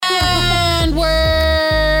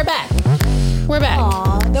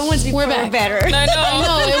We're back. Better. I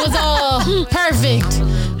know. It was all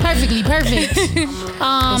perfectly perfect.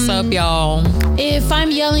 What's up, y'all? If I'm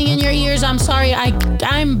yelling in your ears, I'm sorry.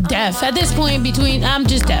 I'm deaf at this point. I'm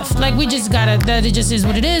just deaf. Like, we just gotta. That it just is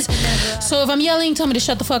what it is. So if I'm yelling, tell me to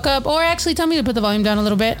shut the fuck up, or actually tell me to put the volume down a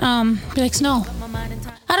little bit. Be like, no.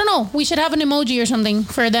 I don't know. We should have an emoji or something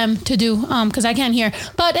for them to do, because I can't hear.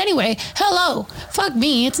 But anyway, hello. Fuck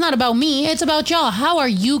me. It's not about me. It's about y'all. How are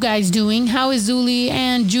you guys doing? How is Zuli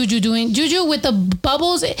and Juju doing? Juju with the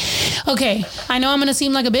bubbles. Okay, I know I'm gonna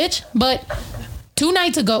seem like a bitch, but 2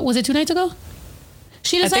 nights ago, was it 2 nights ago?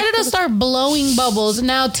 She decided to start blowing bubbles.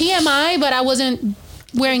 Now, TMI, but I wasn't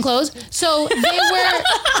wearing clothes. So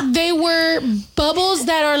they were bubbles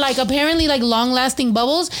that are like apparently like long lasting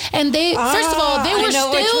bubbles. And they, first of all, they were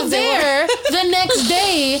still there the next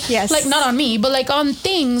day. Yes. Like not on me, but like on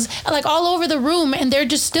things like all over the room, and they're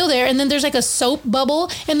just still there. And then there's like a soap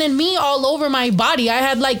bubble, and then me all over my body. I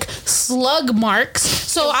had like slug marks.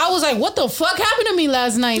 So I was like, what the fuck happened to me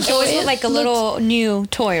last night? So it like a little new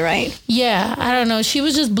toy, right? Yeah, I don't know. She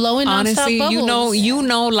was just blowing Honestly, nonstop bubbles. you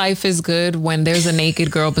know life is good when there's a naked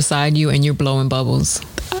girl beside you and you're blowing bubbles.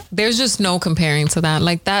 There's just no comparing to that.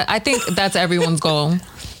 Like that, I think that's everyone's goal.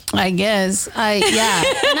 I guess. Yeah.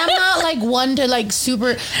 And I'm not like one to like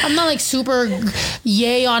super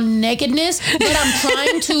yay on nakedness, but I'm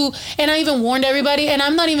trying to, and I even warned everybody, and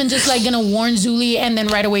I'm not even just like gonna warn Zuli and then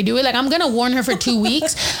right away do it. Like I'm gonna warn her for 2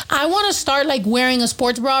 weeks. I want to start like wearing a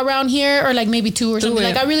sports bra around here, or like maybe 2 or something.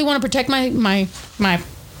 Like I really want to protect my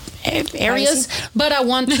areas, but I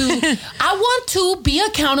want to be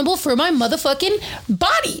accountable for my motherfucking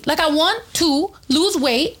body. Like I want to lose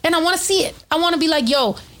weight, and I want to see it. I want to be like,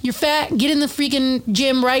 yo, you're fat, get in the freaking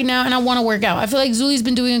gym right now, and I want to work out. I feel like Zuli's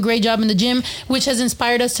been doing a great job in the gym, which has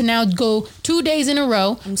inspired us to now go 2 days in a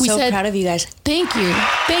row. I'm so proud of you guys. Thank you.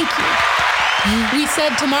 We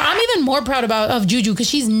said tomorrow. I'm even more proud of Juju, because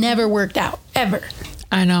she's never worked out ever.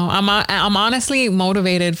 I know. I'm honestly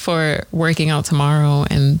motivated for working out tomorrow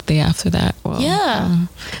and the day after that. Well,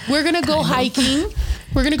 we're gonna go hiking.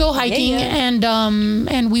 We're gonna go hiking,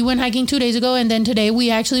 and we went hiking 2 days ago, and then today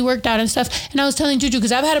we actually worked out and stuff. And I was telling Juju,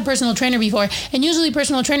 because I've had a personal trainer before, and usually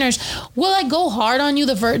personal trainers will like go hard on you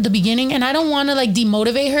the beginning, and I don't want to like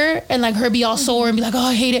demotivate her and like her be all sore and be like, oh,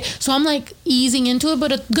 I hate it. So I'm like easing into it,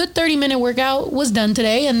 but a good 30-minute workout was done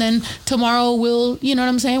today, and then tomorrow we'll, you know what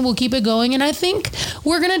I'm saying, we'll keep it going, and I think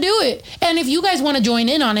we're gonna do it. And if you guys want to join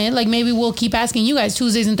in on it, like maybe we'll keep asking you guys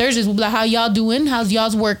Tuesdays and Thursdays. We'll be like, how y'all doing? How's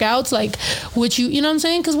y'all's workouts? Like what you know what I'm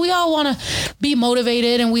saying? Because we all want to be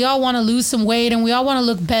motivated, and we all want to lose some weight, and we all want to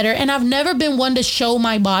look better. And I've never been one to show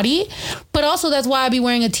my body, but also that's why I be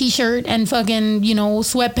wearing a t-shirt and fucking, you know,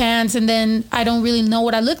 sweatpants, and then I don't really know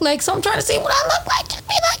what I look like. So I'm trying to see what I look like. Just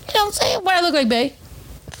be like, you know what I'm saying? What I look like, babe?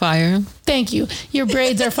 Fire. Thank you. Your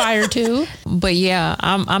braids are fire too. But yeah,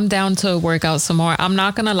 I'm down to work out some more. I'm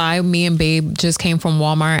not gonna lie, me and Babe just came from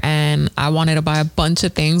Walmart, and I wanted to buy a bunch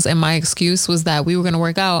of things, and my excuse was that we were gonna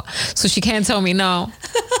work out, so she can't tell me no.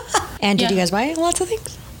 And did you guys buy lots of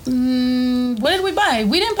things? What did we buy?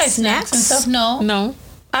 We didn't buy snacks and stuff. No.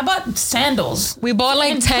 I bought sandals. We bought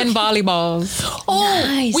like 10 volleyballs. Oh,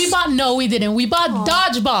 nice. We didn't. We bought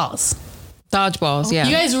dodgeballs. Dodgeballs, yeah.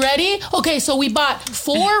 You guys ready? Okay, so we bought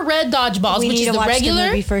 4 red dodgeballs, We which need is to the watch regular. the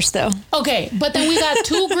movie first, though. Okay, but then we got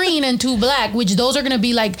 2 green and 2 black, which those are gonna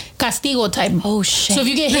be like castigo type. Oh shit! So if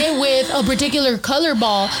you get hit with a particular color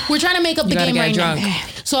ball, we're trying to make up the game right now.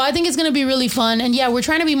 So I think it's gonna be really fun, and yeah, we're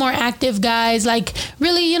trying to be more active, guys. Like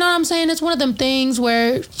really, you know what I'm saying? It's one of them things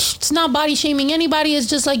where it's not body shaming anybody. It's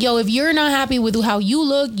just like, yo, if you're not happy with how you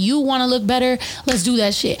look, you want to look better, let's do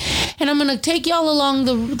that shit. And I'm gonna take y'all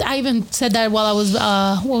along I even said that while I was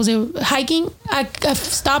hiking. I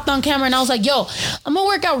stopped on camera and I was like, yo, I'm gonna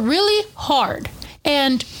work out really hard,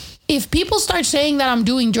 and if people start saying that I'm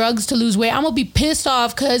doing drugs to lose weight, I'm gonna be pissed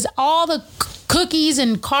off, because all the cookies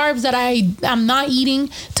and carbs that I'm not eating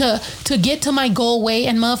to get to my goal weight,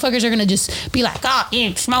 and motherfuckers are gonna just be like, oh,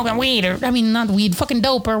 you smoking weed, or I mean not weed, fucking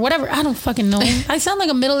dope or whatever. I don't fucking know. I sound like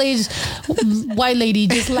a middle-aged white lady,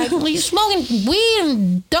 just like, well, you smoking weed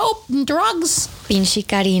and dope and drugs. Pinche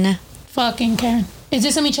Karina. Fucking Karen. Is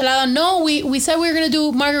this a michelada? No, we said we were gonna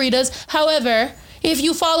do margaritas. However, if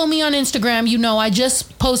you follow me on Instagram, you know I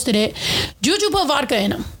just posted it. Juju put vodka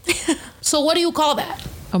in them. So what do you call that?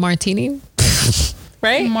 A martini?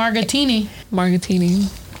 Right? Margatini.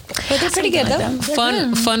 But they're pretty good, though.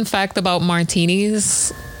 Fun fact about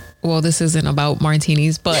martinis. Well, this isn't about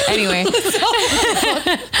martinis, but anyway,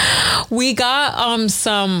 we got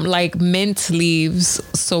some like mint leaves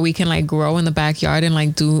so we can like grow in the backyard and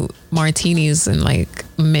like do martinis and like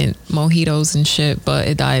mint mojitos and shit, but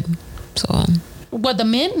it died. So What, the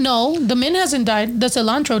mint? No, the mint hasn't died. The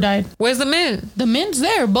cilantro died. Where's the mint? The mint's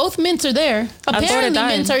there. Both mints are there.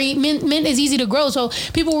 Apparently, mint is easy to grow. So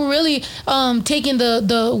people were really taking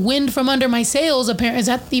the wind from under my sails. Apparently, is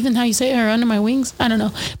that even how you say it? Or under my wings? I don't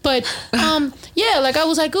know. But yeah, like I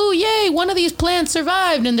was like, oh yay, one of these plants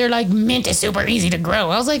survived, and they're like, mint is super easy to grow.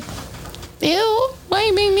 I was like, ew, why are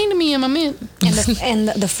you being mean to me and my mint? And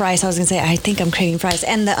the fries. I was gonna say, I think I'm craving fries.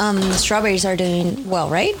 And the strawberries are doing well,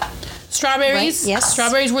 right? Strawberries, right? Yes.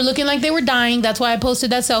 Strawberries were looking like they were dying. That's why I posted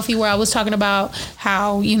that selfie where I was talking about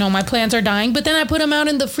how, my plants are dying. But then I put them out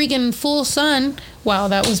in the freaking full sun. Wow,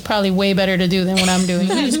 that was probably way better to do than what I'm doing.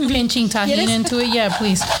 Just pinching tahini into it. Yeah,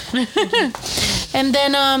 please. And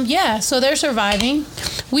then, so they're surviving.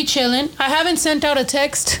 We chilling. I haven't sent out a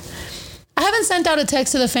text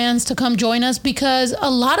to the fans to come join us because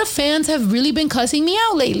a lot of fans have really been cussing me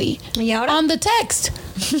out lately on the text.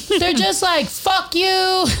 They're just like, fuck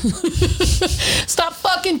you. Stop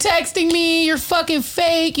fucking texting me. You're fucking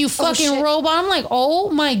fake. You fucking robot. I'm like,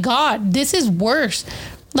 oh my God, this is worse.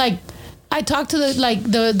 Like, I talked to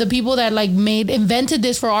the people that invented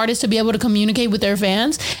this for artists to be able to communicate with their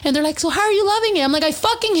fans, and they're like, so how are you loving it? I'm like, I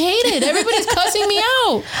fucking hate it. Everybody's cussing me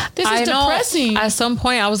out. This is depressing. At some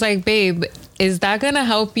point I was like, babe, is that gonna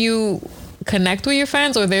help you connect with your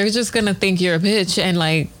fans, or they're just gonna think you're a bitch and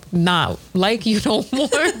not like you no more?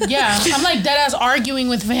 Yeah, I'm like dead ass arguing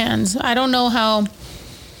with fans. I don't know how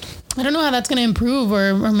that's gonna improve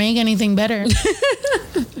or make anything better.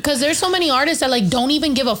 Because there's so many artists that don't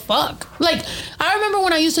even give a fuck. Like, I remember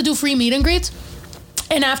when I used to do free meet and greets,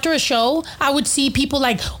 and after a show, I would see people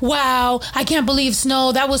like, wow, I can't believe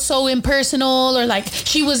Snow, that was so impersonal, or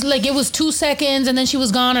she was it was 2 seconds and then she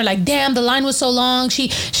was gone, or damn, the line was so long, she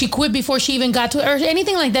quit before she even got to it, or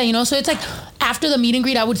anything like that, So it's after the meet and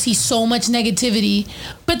greet, I would see so much negativity.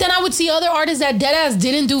 But then I would see other artists that deadass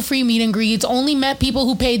didn't do free meet and greets, only met people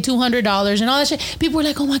who paid $200 and all that shit. People were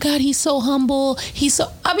like, oh my God, he's so humble.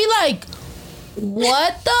 I'd be like,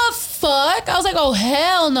 what the fuck? I was like, oh,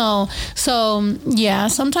 hell no. So, yeah,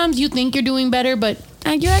 sometimes you think you're doing better, but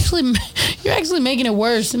you're actually making it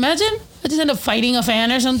worse. Imagine I just end up fighting a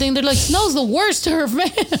fan or something. They're like, Snow's the worst to her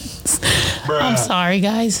fans. Bruh. I'm sorry,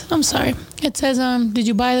 guys. I'm sorry. It says, did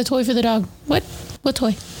you buy the toy for the dog? What? What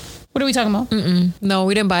toy? What are we talking about? No,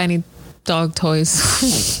 we didn't buy any dog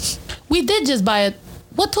toys. We did just buy it.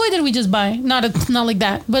 What toy did we just buy? Not like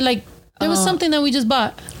that, but there was something that we just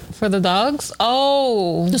bought. For the dogs?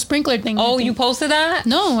 Oh. The sprinkler thing. Oh, you posted that?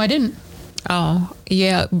 No, I didn't. Oh,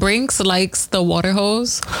 yeah. Brinks likes the water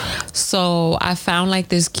hose. So I found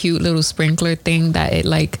this cute little sprinkler thing that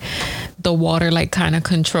it the water kind of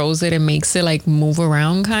controls it and makes it move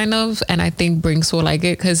around kind of. And I think Brinks will like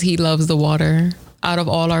it because he loves the water. Out of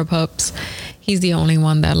all our pups, he's the only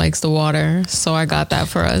one that likes the water. So I got that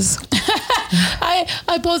for us.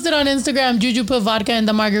 I posted on Instagram, Juju put vodka in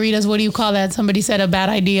the margaritas. What do you call that? Somebody said a bad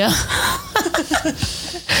idea.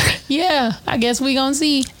 Yeah, I guess we gonna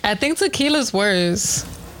see. I think tequila's worse.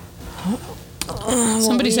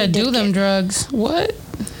 Somebody said do them drugs. What?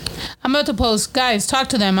 I'm about to post, guys, talk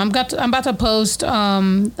to them. I'm about to post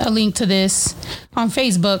a link to this on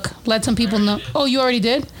Facebook. Let some people know. Oh, you already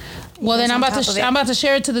did? Well, then I'm about to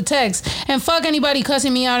share it to the text. And fuck anybody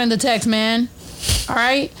cussing me out in the text, man. All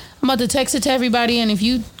right? I'm about to text it to everybody, and if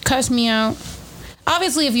you cuss me out,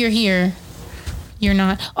 obviously if you're here, you're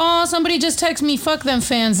not. Oh, somebody just texted me, fuck them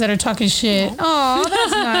fans that are talking shit. Oh,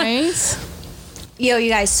 that's nice. Yo,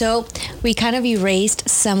 you guys, so we kind of erased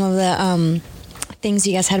some of the things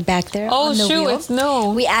you guys had back there. Oh, shoot, it's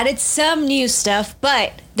no. We added some new stuff,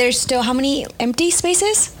 but there's still how many empty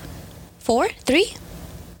spaces? 4? 3?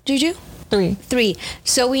 Juju? 3.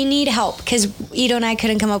 So we need help because Ito and I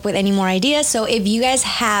couldn't come up with any more ideas. So if you guys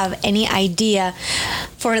have any idea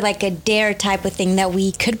for a dare type of thing that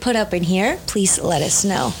we could put up in here, please let us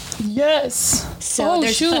know. Yes. So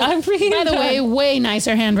shoot. By the way, way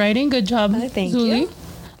nicer handwriting. Good job. Thank Zuli. you.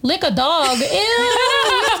 Lick a dog. Ew,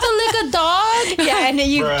 you have to lick a dog? Yeah, and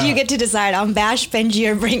you get to decide on Bash, Benji,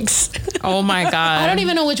 or Brinks. Oh my God. I don't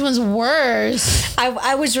even know which one's worse.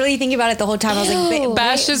 I was really thinking about it the whole time. I was like,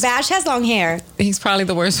 Bash has long hair. He's probably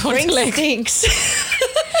the worst one Brinks to lick. stinks.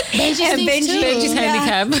 Benji's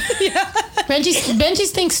handicapped. Yeah. Benji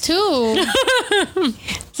stinks too.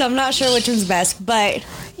 So I'm not sure which one's best, but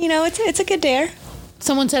it's a good dare.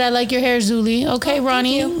 Someone said, I like your hair, Zuli. Okay,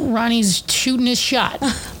 Ronnie. Ronnie's shooting his shot.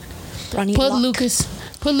 Ronnie Put Locke. Lucas.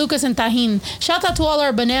 Put Lucas and Tahin. Shout out to all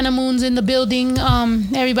our Banana Moons in the building.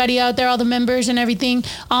 Everybody out there, all the members and everything.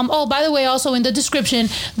 Oh, by the way, also in the description,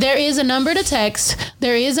 there is a number to text.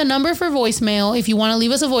 There is a number for voicemail if you want to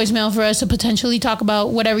leave us a voicemail for us to potentially talk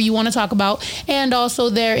about whatever you want to talk about. And also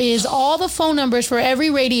there is all the phone numbers for every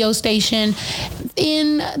radio station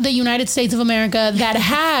in the United States of America that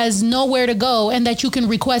has nowhere to go and that you can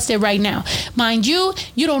request it right now. Mind you,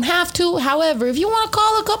 you don't have to. However, if you want to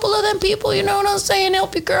call a couple of them people, you know what I'm saying,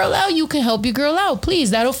 help your girl out, you can help your girl out.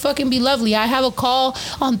 Please, that'll fucking be lovely. I have a call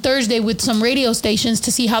on Thursday with some radio stations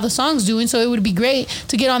to see how the song's doing, so it would be great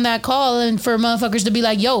to get on that call and for motherfuckers to be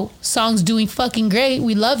like, yo, song's doing fucking great.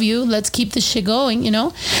 We love you. Let's keep this shit going, you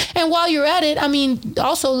know? And while you're at it, I mean,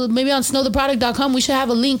 also maybe on snowtheproduct.com, we should have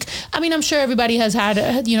a link. I mean, I'm sure everybody has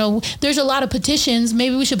had, you know, there's a lot of petitions.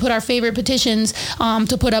 Maybe we should put our favorite petitions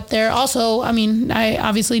to put up there. Also, I mean, I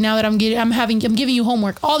obviously now that I'm giving you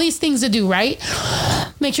homework, all these things to do, right?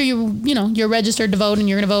 Make sure you're registered to vote and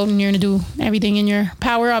you're going to vote and you're going to do everything in your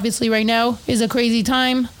power. Obviously right now is a crazy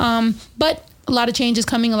time. But a lot of change is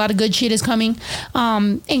coming. A lot of good shit is coming,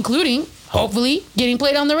 including hopefully getting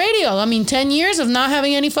played on the radio. I mean, 10 years of not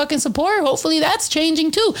having any fucking support. Hopefully that's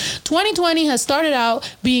changing too. 2020 has started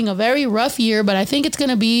out being a very rough year, but I think it's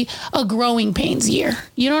going to be a growing pains year.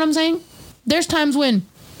 You know what I'm saying? There's times when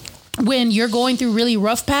you're going through really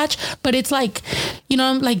rough patch, but it's like, you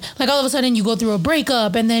know, like all of a sudden you go through a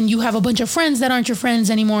breakup and then you have a bunch of friends that aren't your friends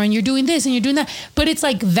anymore and you're doing this and you're doing that. But it's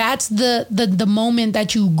like, that's the moment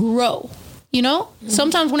that you grow. You know,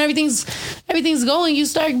 sometimes when everything's going, you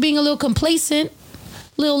start being a little complacent,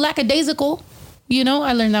 a little lackadaisical. You know,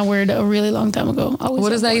 I learned that word a really long time ago. What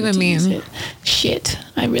does that even mean? Shit,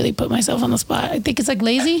 I really put myself on the spot. I think it's like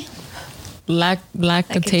lazy.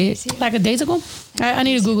 Lackadaisical? I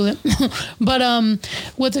need to Google it. But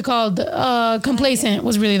what's it called? Complacent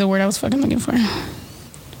was really the word I was fucking looking for.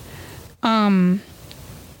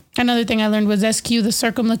 Another thing I learned was SQ, the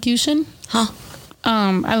circumlocution. Huh?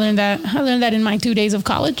 I learned that in my 2 days of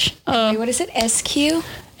college. Wait, what is it? SQ?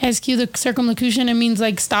 SQ, the circumlocution. It means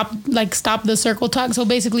stop the circle talk. So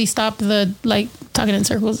basically stop the talking in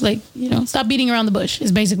circles, stop beating around the bush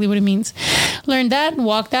is basically what it means. Learned that,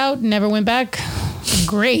 walked out, never went back.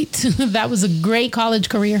 Great. That was a great college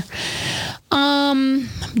career.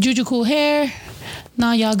 Juju cool hair.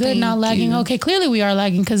 Nah, y'all good, not lagging. Okay, clearly we are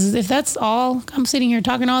lagging because if that's all, I'm sitting here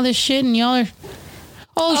talking all this shit and y'all are...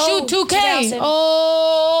 Oh, shoot, 2K.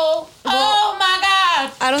 Oh my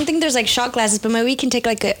God. I don't think there's shot glasses, but maybe we can take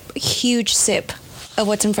a huge sip of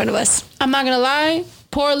what's in front of us. I'm not going to lie.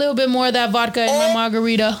 Pour a little bit more of that vodka in my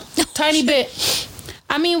margarita. Tiny bit.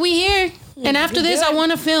 I mean, we here. And after this, I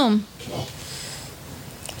want to film.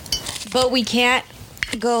 But we can't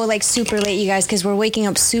go super late, you guys, because we're waking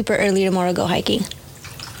up super early tomorrow to go hiking.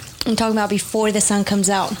 I'm talking about before the sun comes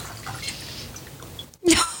out.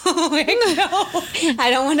 No, I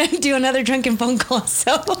don't want to do another drunken phone call,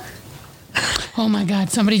 so... Oh my God,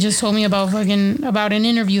 somebody just told me about an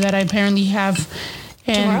interview that I apparently have.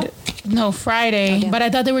 And tomorrow? No, Friday. But I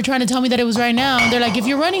thought they were trying to tell me that it was right now. They're like, if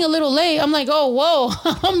you're running a little late, I'm like, oh, whoa,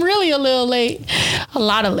 I'm really a little late. A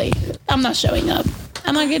lot of late. I'm not showing up.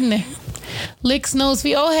 I'm not getting there. Licks, nose,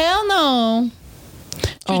 feet. Oh, hell no.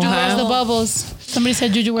 Juju, where's the bubbles? Somebody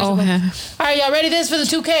said Juju, where's the bubbles? All right, y'all ready this for the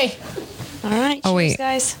 2K? All right, cheers, wait,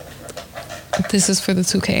 guys. This is for the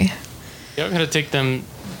 2K. Y'all gotta take them.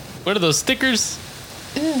 What are those stickers?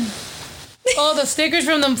 Oh, the stickers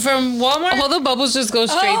from Walmart? All the bubbles just go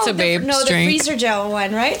straight to Babe's No, the drink. freezer gel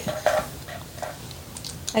one, right?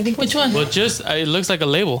 I think. Which one? Well, it looks like a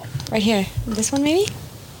label. Right here. This one, maybe?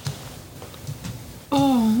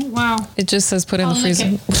 Oh, wow. It just says put in the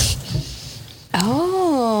freezer.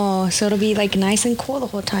 Oh, so it'll be nice and cool the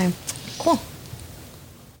whole time. Cool.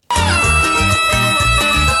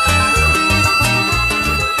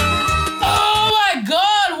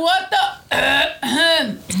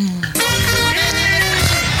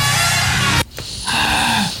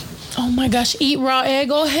 Oh my gosh, eat raw egg?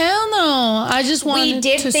 Oh hell no. I just wanted We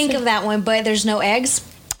did think of that one, but there's no eggs.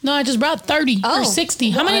 No, I just brought 30 or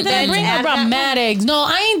 60. How many did I bring? I brought mad eggs. No,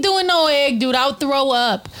 I ain't doing no egg, dude. I'll throw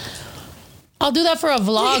up. I'll do that for a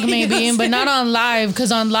vlog maybe, but not on live.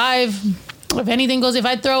 Because on live, if anything goes, if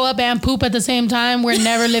I throw up and poop at the same time, we're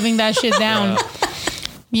never living that shit down.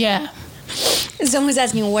 Yeah. Someone's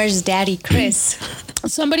asking, where's Daddy Chris?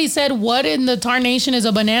 Somebody said, what in the tarnation is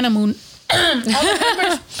a banana moon?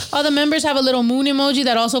 all the members have a little moon emoji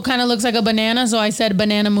that also kind of looks like a banana. So I said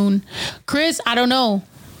banana moon. Chris, I don't know.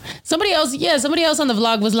 Somebody else on the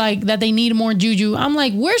vlog was like that they need more Juju. I'm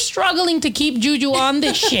like, we're struggling to keep Juju on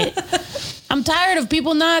this shit. I'm tired of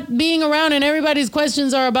people not being around and everybody's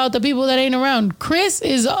questions are about the people that ain't around. Chris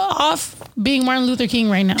is off being Martin Luther King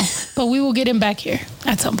right now, but we will get him back here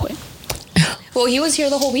at some point. Well, he was here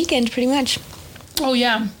the whole weekend, pretty much. Oh,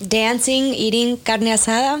 yeah. Dancing, eating carne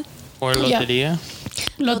asada. Or loteria.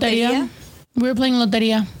 Loteria. We were playing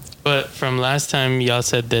Loteria. But from last time, y'all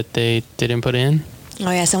said that they didn't put in.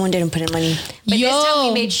 Oh, yeah, someone didn't put in money. But this time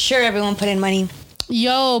we made sure everyone put in money.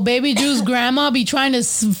 Yo, Baby Drew's grandma be trying to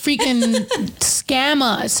freaking scam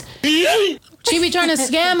us. She be trying to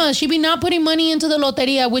scam us. She be not putting money into the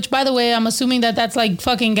loteria, which, by the way, I'm assuming that that's like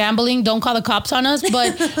fucking gambling. Don't call the cops on us.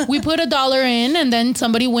 But we put $1 in and then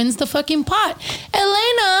somebody wins the fucking pot.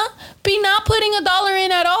 Elena be not putting $1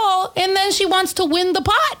 in at all. And then she wants to win the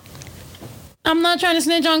pot. I'm not trying to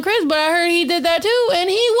snitch on Chris, but I heard he did that too. And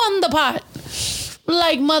he won the pot.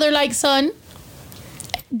 Like mother, like son.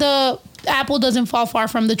 The apple doesn't fall far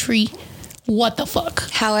from the tree. What the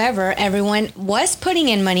fuck? However, everyone was putting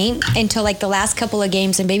in money until like the last couple of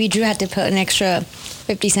games, and Baby Drew had to put an extra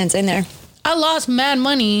 50 cents in there. I lost mad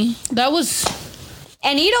money. That was...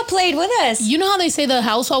 And Ito played with us. You know how they say the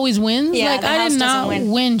house always wins? Yeah, like, the I house did not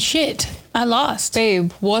doesn't win shit. I lost.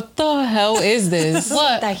 Babe, what the hell is this?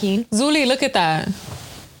 What? Tajin. Zuli, look at that.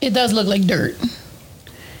 It does look like dirt.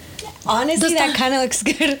 Honestly, Does that kind of looks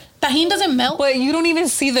good. Tajin doesn't melt. But you don't even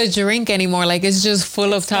see the drink anymore. Like, it's just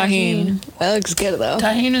full of tahini. That looks good, though.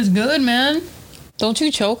 Tajin is good, man. Don't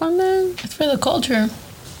you choke on that? It's for the culture.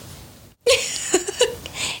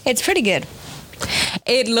 It's pretty good.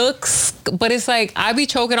 It looks, but it's like, I be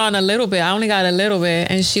choking on a little bit. I only got a little bit.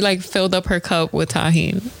 And she like filled up her cup with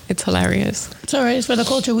tahini. It's hilarious. It's all right. It's for the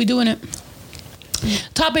culture. We doing it.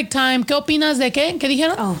 Topic time. ¿Qué opinas de qué? ¿Qué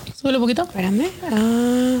dijeron? Oh. Súbele un poquito.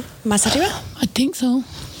 Espérame. ¿Más arriba? I think so.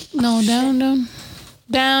 No, down, down.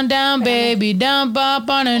 Down, down, baby. Down, bop,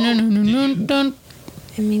 on, down.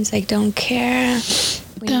 It means like don't care.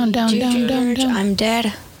 We Down, need down, you, down, down, George. down. I'm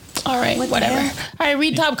dead. All right, What the whatever. hell? All right,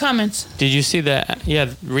 read top comments. Did you see that?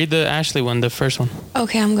 Yeah, read the Ashley one, the first one.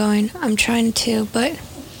 Okay, I'm going. I'm trying to, but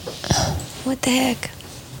what the heck?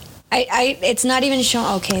 It's not even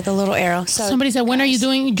showing. Okay, the little arrow. So Somebody said, when are you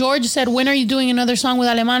doing, George said, when are you doing another song with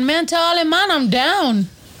Aleman? Man, tell Aleman I'm down.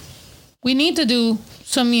 We need to do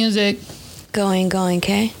some music. going,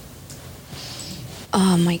 okay?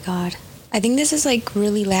 Oh my God. I think this is like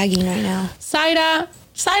really lagging right now.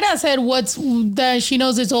 Saida said, what's that? She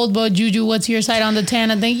knows it's old, but Juju, what's your side on the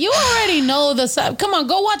tan? I think you already know the side. Come on,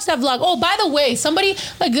 go watch that vlog. Oh, by the way, somebody,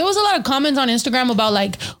 like, there was a lot of comments on Instagram about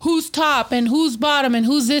like who's top and who's bottom and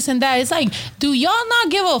who's this and that. It's like, do y'all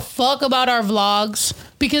not give a fuck about our vlogs?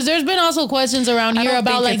 Because there's been also questions around here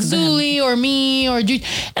about like Zuli or me or Juju.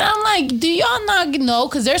 And I'm like, do y'all not know?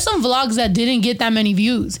 Because there's some vlogs that didn't get that many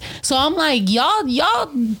views. So I'm like, y'all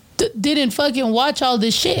didn't fucking watch all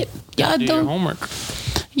this shit. Y'all Do your homework.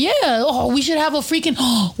 Yeah. Oh, we should have a freaking.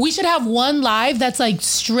 Oh, we should have one live that's like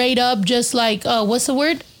straight up, just like what's the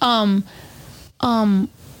word?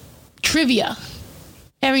 Trivia.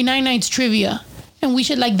 Every night's trivia, and we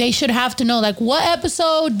should like they should have to know like what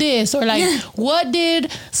episode this or like what did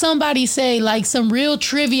somebody say, like some real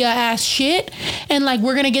trivia ass shit, and like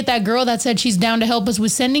we're gonna get that girl that said she's down to help us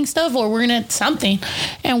with sending stuff, or we're gonna something,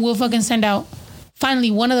 and we'll fucking send out.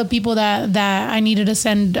 Finally, one of the people that I needed to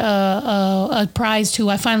send a prize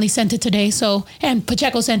to, I finally sent it today. So, and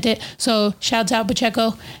Pacheco sent it. So, shouts out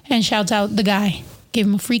Pacheco and shouts out the guy. Gave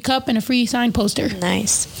him a free cup and a free signed poster.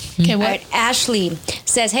 Nice. Okay, All what? right, Ashley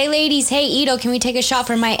says, hey ladies, hey Ito, can we take a shot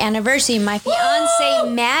for my anniversary? My fiance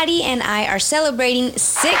Maddie and I are celebrating 6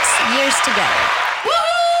 years together.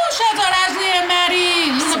 Woohoo! Shouts out Ashley and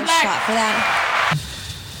Maddie. So Luna Black. shot for that.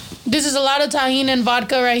 This is a lot of tahini and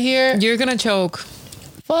vodka right here. You're gonna choke.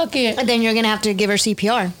 Fuck it. And then you're gonna have to give her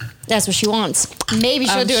CPR. That's what she wants. Maybe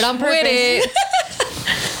she'll do it on purpose. With it.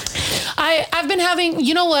 I've been having,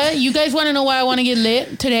 you know what? You guys want to know why I want to get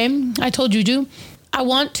lit today? I told Juju. I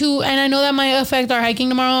want to, and I know that might affect our hiking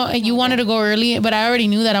tomorrow. You wanted to go early, but I already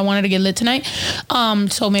knew that I wanted to get lit tonight.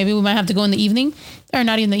 So maybe we might have to go in the evening. Or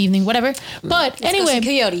not in the evening, whatever. But Let's anyway. go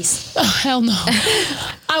see coyotes. Oh, hell no.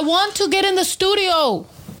 I want to get in the studio.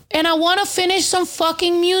 And I want to finish some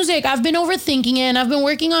fucking music. I've been overthinking it and I've been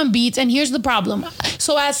working on beats. And here's the problem.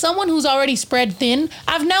 So as someone who's already spread thin,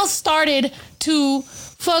 I've now started to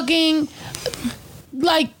fucking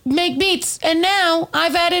like make beats. And now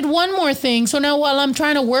I've added one more thing. So now while I'm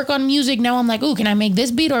trying to work on music, now I'm like, ooh, can I make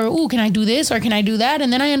this beat? Or ooh, can I do this? Or can I do that?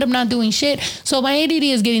 And then I end up not doing shit. So my ADD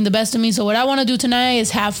is getting the best of me. So what I want to do tonight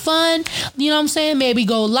is have fun. You know what I'm saying? Maybe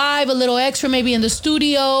go live a little extra, maybe in the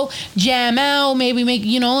studio, jam out, maybe make,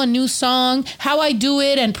 you know, a new song. How I do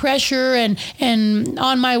it and Pressure and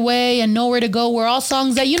On My Way and Nowhere to Go were all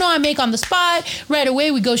songs that, you know, I make on the spot. Right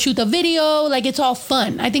away, we go shoot the video. Like, it's all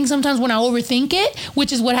fun. I think sometimes when I overthink it,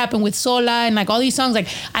 which is what happened with Sola and like all these songs, like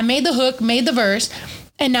I made the hook, made the verse,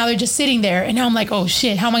 and now they're just sitting there. And now I'm like, oh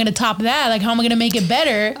shit, how am I going to top that? Like, how am I going to make it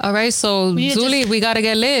better? All right, so Zuli, we got to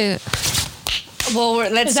get lit. Well,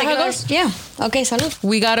 let's take it. Yeah. Okay, salud.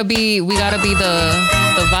 We gotta be the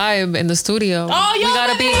vibe in the studio. Oh, yo,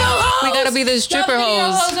 we gotta be the stripper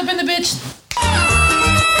hoes. Up in the bitch.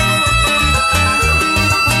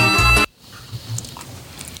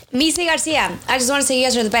 Missy Garcia, I just want to say you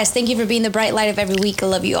guys are the best. Thank you for being the bright light of every week. I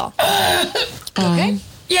love you all. Okay.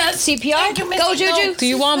 Yes. CPR. Go, Juju. Do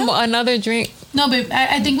you want another drink? No, babe.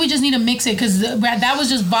 I think we just need to mix it because that was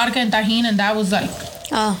just vodka and tahini, and that was like,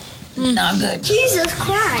 not good. Jesus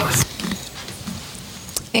Christ.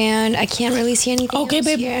 And I can't really see anything. Okay, else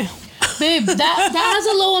babe. Here. Babe, that has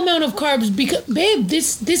a low amount of carbs because, babe,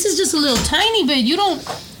 this is just a little tiny bit. You don't.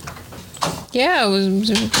 Yeah, it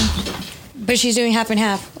was. But she's doing half and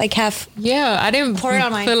half, like half. Yeah, I didn't Pour it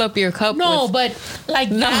on mine. fill up your cup. No, with, but like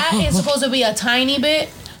that is supposed to be a tiny bit.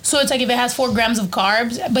 So it's like if it has 4 grams of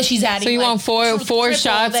carbs, but she's adding. So you like want four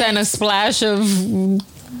shots and a splash of.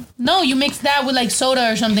 No, you mix that with like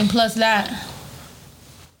soda or something plus that.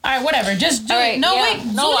 All right, whatever. Just do it. No, wait.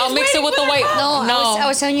 No, I'll mix it with the white. No, I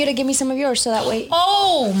was telling you to give me some of yours so that way.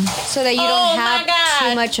 Oh. So that you don't have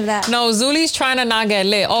too much of that. No, Zuli's trying to not get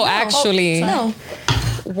lit. Oh, actually. No.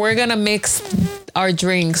 We're gonna mix our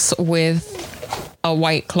drinks with a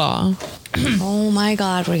White Claw. Oh my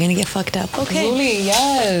God, we're gonna get fucked up. Okay. Zuli,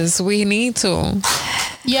 yes, we need to.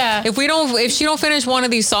 Yeah. If she don't finish one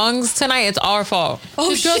of these songs tonight, it's our fault.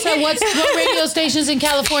 Oh, this girl said, what radio stations in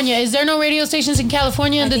California? Is there no radio stations in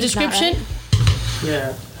California in the description?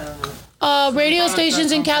 Yeah, I don't know. Radio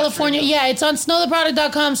stations in California. Yeah, it's on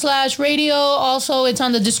snowtheproduct.com/radio. Also, it's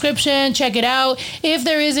on the description. Check it out. If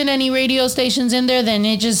there isn't any radio stations in there, then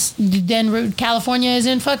California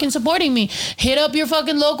isn't fucking supporting me. Hit up your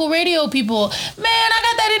fucking local radio people. Man, I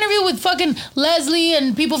got that interview with fucking Leslie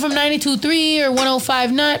and people from 92.3 or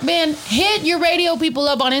 105.9. Man, hit your radio people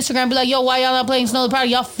up on Instagram. Be like, yo, why y'all not playing Snow the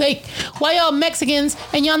Product? Y'all fake. Why y'all Mexicans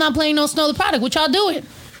and y'all not playing no Snow the Product? What y'all doing?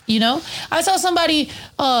 You know, I saw somebody,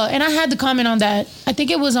 and I had to comment on that. I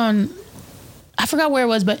think it was on, I forgot where it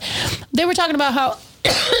was, but they were talking about how,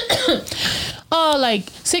 like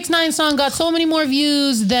 6ix9ine song got so many more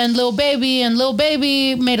views than Lil Baby, and Lil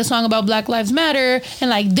Baby made a song about Black Lives Matter, and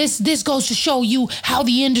like this goes to show you how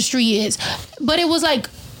the industry is. But it was like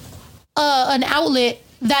an outlet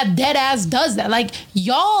that dead ass does that. Like,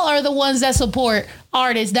 y'all are the ones that support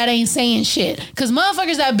artists that ain't saying shit. Because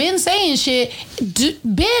motherfuckers that been saying shit,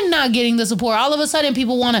 been not getting the support. All of a sudden,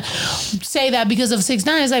 people want to say that because of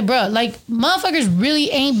 6ix9ine. It's like, bro, like, motherfuckers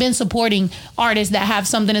really ain't been supporting artists that have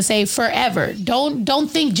something to say forever.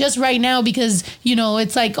 Don't think just right now because, you know,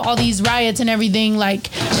 it's like all these riots and everything,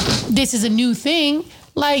 like, this is a new thing.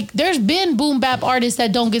 Like, there's been boom bap artists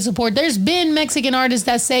that don't get support. There's been Mexican artists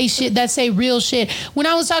that say shit, that say real shit. When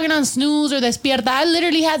I was talking on Snooze or Despierta, I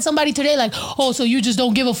literally had somebody today like, oh, so you just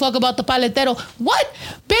don't give a fuck about the paletero. What?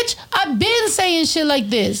 Bitch, I've been saying shit like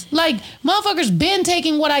this. Like, motherfuckers been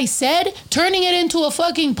taking what I said, turning it into a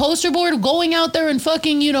fucking poster board, going out there and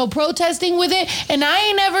fucking, you know, protesting with it. And I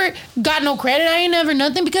ain't never got no credit. I ain't never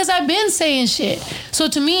nothing because I've been saying shit. So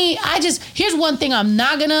to me, here's one thing I'm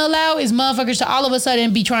not gonna allow is motherfuckers to all of a sudden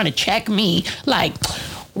be trying to check me like,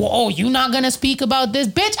 whoa, you not gonna speak about this?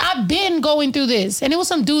 Bitch, I've been going through this. And it was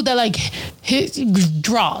some dude that like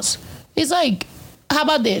draws. It's like, how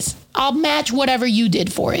about this? I'll match whatever you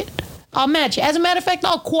did for it. I'll match it. As a matter of fact,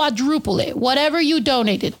 I'll quadruple it. Whatever you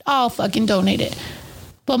donated, I'll fucking donate it.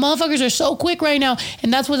 But motherfuckers are so quick right now,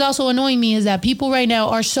 and that's what's also annoying me is that people right now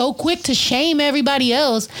are so quick to shame everybody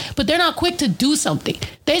else, but they're not quick to do something.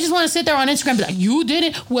 They just want to sit there on Instagram and be like, you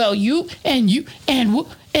didn't, well, you, and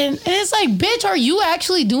it's like, bitch, are you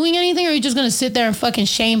actually doing anything, or are you just gonna sit there and fucking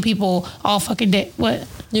shame people all fucking day? What?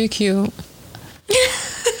 You're cute.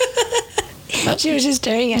 She was just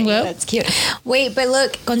staring at you. Well. That's cute. Wait, but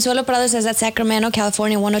look, Consuelo Prado says that Sacramento,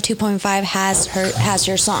 California 102.5 has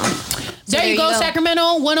your song. So there you go, Sacramento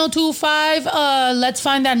 102.5. Let's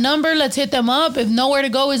find that number. Let's hit them up. If Nowhere to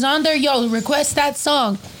Go is on there, yo, request that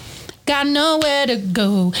song. Got nowhere to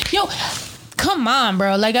go. Yo, come on,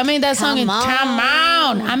 bro. Like, I made that song in... Come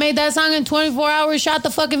on. I made that song in 24 hours, shot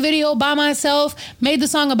the fucking video by myself, made the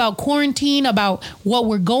song about quarantine, about what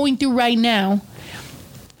we're going through right now,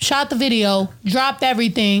 shot the video, dropped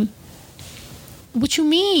everything. What you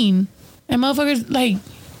mean? And motherfuckers, like,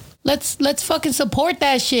 let's fucking support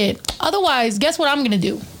that shit. Otherwise, guess what I'm gonna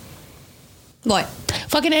do? What?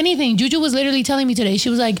 Fucking anything. Juju was literally telling me today. She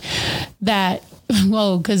was like that.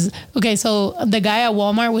 Whoa, because okay, so the guy at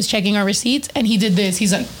Walmart was checking our receipts, and he did this.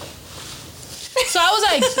 He's like. So I was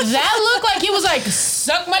like, that looked like he was like,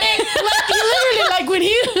 suck my dick. Like, he literally, like, when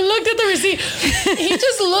he looked at the receipt, he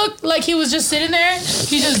just looked like he was just sitting there.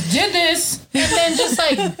 He just did this and then just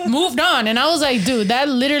like moved on. And I was like, dude, that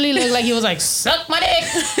literally looked like he was like, suck my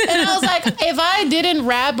dick. And I was like, if I didn't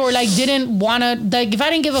rap or like didn't want to, like, if I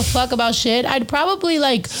didn't give a fuck about shit, I'd probably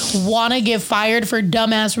like want to get fired for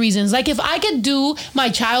dumbass reasons. Like, if I could do my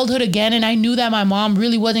childhood again and I knew that my mom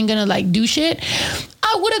really wasn't going to like do shit,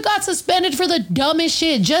 I would have got suspended for the dumbest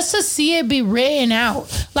shit just to see it be written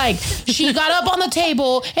out. Like, she got up on the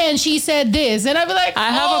table and she said this. And I'd be like, I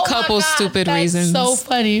have a couple stupid reasons. So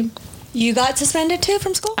funny. You got suspended too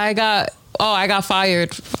from school? I got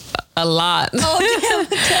fired a lot. Oh,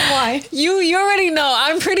 damn. Why? You already know.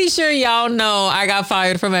 I'm pretty sure y'all know I got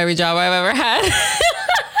fired from every job I've ever had.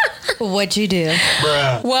 What'd you do?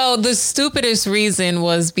 Bruh. Well, the stupidest reason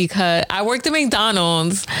was because I worked at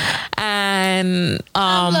McDonald's and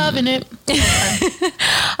I'm loving it.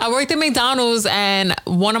 I worked at McDonald's and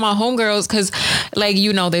one of my homegirls, because like,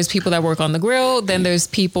 you know, there's people that work on the grill, then there's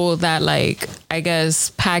people that like, I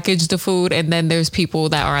guess, package the food, and then there's people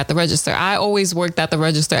that are at the register. I always worked at the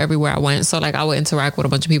register everywhere I went, so like I would interact with a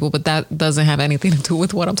bunch of people, but that doesn't have anything to do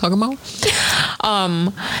with what I'm talking about.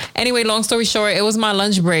 Anyway, long story short, it was my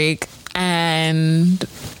lunch break and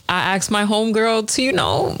I asked my homegirl to, you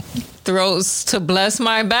know, to bless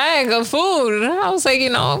my bag of food. I was like, you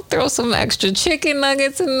know, throw some extra chicken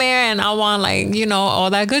nuggets in there and I want like, you know, all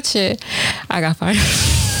that good shit. I got fired.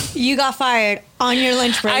 You got fired on your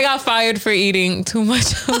lunch break. I got fired for eating too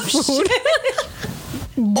much food.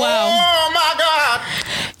 Wow. Oh my God.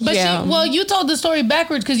 But Yeah. well, you told the story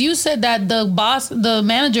backwards because you said that the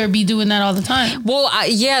manager be doing that all the time. Well,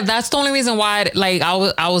 yeah, that's the only reason why. Like, I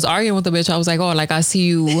was arguing with the bitch. I was like, oh, like I see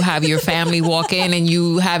you have your family walk in and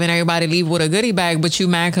you having everybody leave with a goodie bag, but you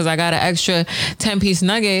mad because I got an extra 10-piece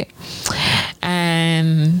nugget,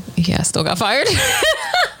 and yeah, I still got fired.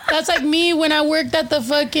 That's like me when I worked at the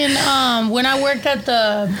fucking at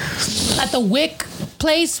the WIC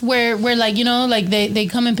place where like, you know, like they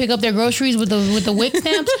come and pick up their groceries with the WIC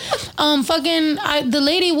stamps. The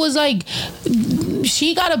lady was like,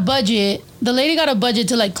 she got a budget. The lady got a budget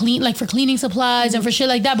to like clean, like for cleaning supplies and for shit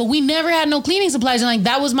like that. But we never had no cleaning supplies. And like,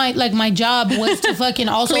 that was my job was to fucking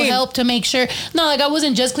also help to make sure. No, like I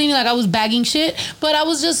wasn't just cleaning, like I was bagging shit. But I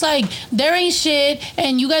was just like, there ain't shit.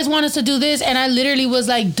 And you guys want us to do this. And I literally was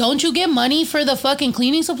like, don't you get money for the fucking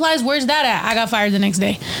cleaning supplies? Where's that at? I got fired the next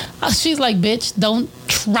day. She's like, bitch, don't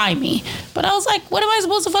try me. But I was like, what am I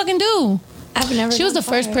supposed to fucking do? I've never. She was the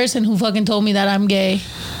first person who fucking told me that I'm gay.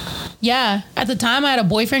 Yeah. At the time, I had a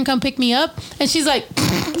boyfriend come pick me up, and she's like,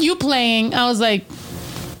 you playing. I was like,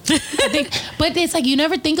 but it's like, you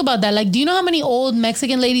never think about that. Like, do you know how many old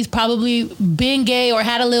Mexican ladies probably been gay or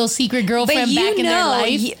had a little secret girlfriend back in their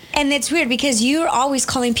life? And it's weird because you're always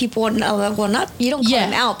calling people, well, not, you don't call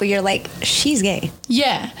them out, but you're like, she's gay.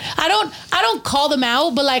 Yeah. I don't call them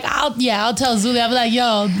out, but like, I'll tell Zuli, I'll be like,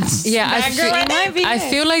 yo, yeah, I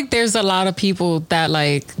feel like there's a lot of people that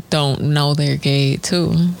like don't know they're gay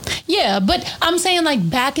too. Yeah, but I'm saying like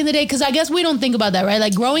back in the day, because I guess we don't think about that, right?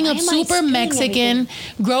 Like growing up super Mexican,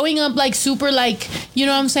 growing up like super like, you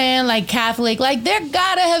know what I'm saying, like Catholic, like there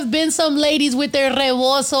gotta have been some ladies with their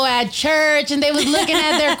rebozo at church and they was looking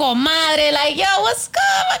at their comadre like, yo, what's good,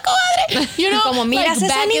 my comadre? You know, like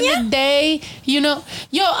back in the day, you know,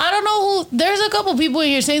 yo, I don't know who, there's a couple people in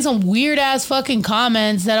here saying some weird ass fucking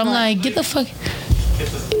comments that I'm like, get the fuck.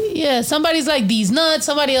 Yeah, somebody's like, these nuts.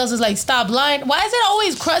 Somebody else is like, stop lying. Why is it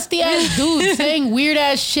always crusty ass dudes saying weird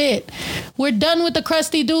ass shit? We're done with the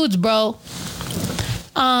crusty dudes, bro.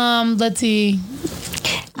 Let's see.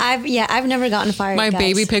 I've never gotten fired. My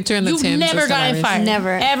baby picture in the Timbs. You've never gotten fired.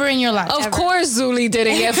 Never. Ever in your life. Of course Zuli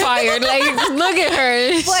didn't get fired. Like, look at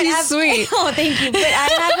her. She's sweet. Oh, thank you. But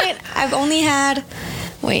I've only had,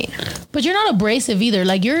 But you're not abrasive either.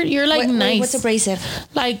 Like you're like nice. What's abrasive?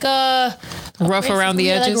 Like rough around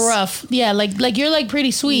the edges. Like rough. Yeah, like you're like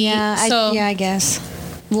pretty sweet. Yeah, I guess.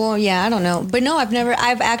 Well, yeah, I don't know. But no,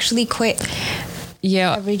 I've actually quit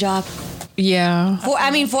every job. Yeah.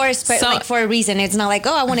 For a reason. It's not like,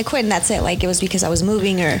 oh, I want to quit and that's it. Like it was because I was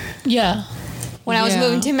moving or. Yeah. when I was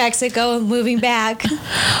moving to Mexico and moving back.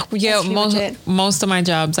 Yeah, most of my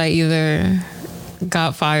jobs I either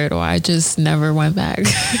got fired or I just never went back.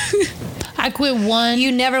 I quit one.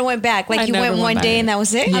 You never went back. Like you went one day and that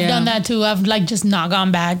was it? I've done that too. I've like just not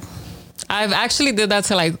gone back. I've actually did that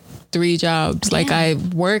to like 3 jobs. Like I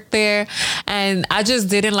worked there and I just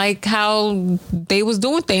didn't like how they was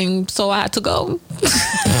doing things, so I had to go.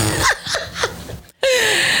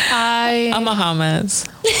 I'm a hot mess.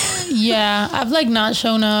 Yeah, I've like not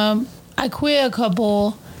shown up. I quit a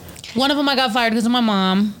couple. One of them I got fired because of my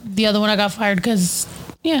mom. The other one I got fired because,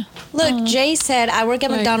 yeah. Look, Jay said, I work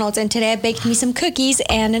at McDonald's and today I baked me some cookies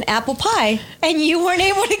and an apple pie. And you weren't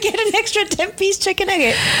able to get an extra 10-piece chicken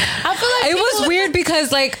nugget. I feel like it was weird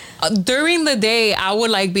because like during the day I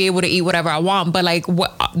would like be able to eat whatever I want, but like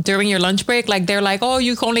during your lunch break, like they're like, oh,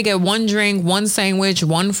 you can only get 1 drink, 1 sandwich,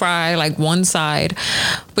 1 fry, like 1 side.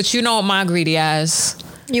 But you know my greedy ass.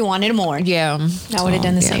 You wanted more. Yeah. I would have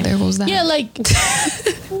done the same. There goes that. Yeah, like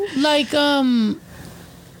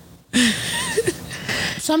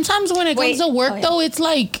sometimes when it comes to work though, it's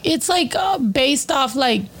like based off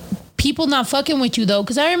like people not fucking with you though,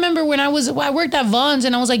 because I remember when I worked at Vaughn's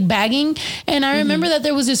and I was like bagging, and I remember that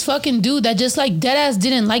there was this fucking dude that just like dead ass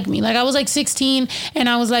didn't like me. Like I was like 16 and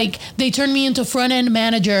I was like, they turned me into front end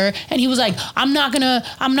manager and he was like, I'm not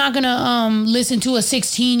gonna listen to a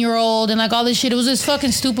 16-year-old and like all this shit. It was this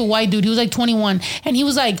fucking stupid white dude. He was like 21 and he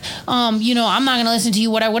was like, I'm not gonna listen to you,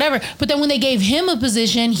 whatever. But then when they gave him a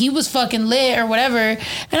position, he was fucking lit or whatever,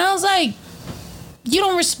 and I was like, you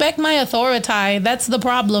don't respect my authority. That's the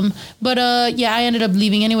problem. But yeah, I ended up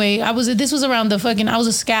leaving anyway. This was around I was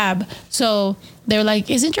a scab. So they're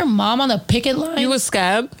like, isn't your mom on the picket line? You a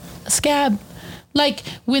scab? A scab. Like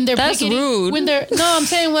when they're That's picketing, rude. I'm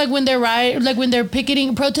saying like when they're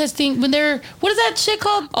picketing, protesting, what is that shit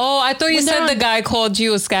called? Oh, I thought you said the guy called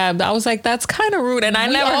you a scab. I was like, that's kind of rude, and I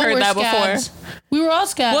never heard that scabs. before. We were all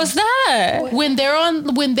scabs. What's that? When they're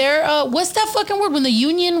what's that fucking word? When the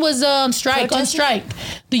union was on strike.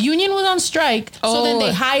 The union was on strike. So then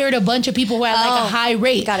they hired a bunch of people who had like a high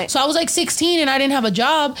rate. Got it. So I was like 16 and I didn't have a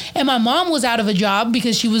job, and my mom was out of a job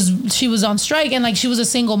because she was on strike, and like she was a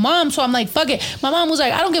single mom. So I'm like, fuck it. My mom was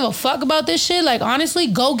like, I don't give a fuck about this shit. Like honestly,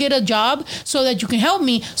 go get a job so that you can help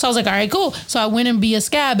me. So I was like, all right, cool. So I went and be a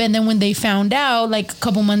scab, and then when they found out, like a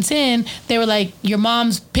couple months in, they were like, your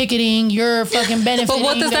mom's picketing, you're fucking benefiting. But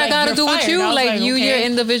what does that got to do with you? Like you, your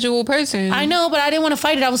individual person. I know, but I didn't want to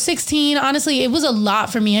fight it. I was 16. Honestly, it was a lot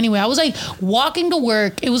for me anyway. I was like walking to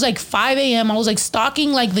work. It was like 5 a.m. I was like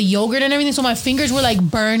stocking like the yogurt and everything. So my fingers were like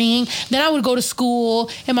burning. Then I would go to school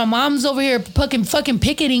and my mom's over here fucking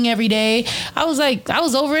picketing every day. I was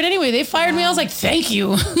over it anyway. They fired me. I was like, thank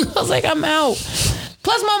you. I was like, I'm out.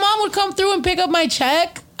 Plus my mom would come through and pick up my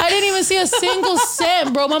check. I didn't even see a single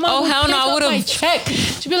cent, bro. My mom would pick up my check.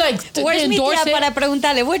 She'd be like, where's mi tía para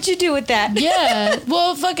preguntarle? What'd you do with that? Yeah.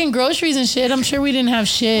 Well, fucking groceries and shit. I'm sure we didn't have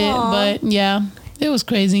shit. Aww. But yeah, it was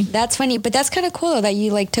crazy. That's funny. But that's kind of cool that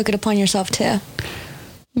you like took it upon yourself to.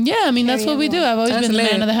 Yeah, I mean, that's what we do. I've always been the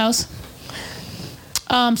man of the house.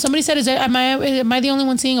 Somebody said, am I the only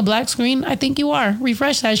one seeing a black screen? I think you are.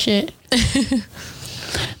 Refresh that shit.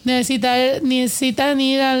 Necesitan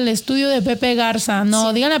ir al estudio de Pepe Garza.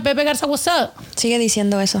 No, díganle a Pepe Garza, what's up? Sigue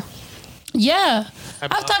diciendo eso. Yeah.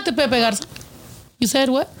 I've talked to Pepe Garza. You said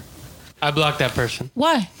what? I blocked that person.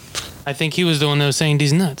 Why? I think he was the one that was saying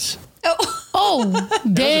these nuts. Oh,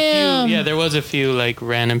 damn. There was a few like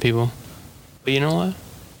random people. But you know what?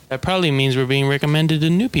 That probably means we're being recommended to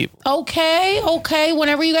new people. Okay.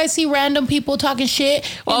 Whenever you guys see random people talking shit,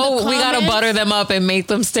 we gotta butter them up and make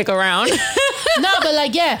them stick around. No, but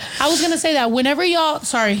like, yeah, I was gonna say that whenever y'all,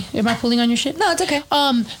 sorry, am I pulling on your shit? No, it's okay.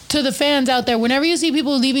 To the fans out there, whenever you see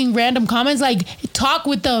people leaving random comments, like talk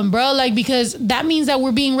with them, bro, like, because that means that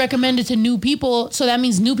we're being recommended to new people. So that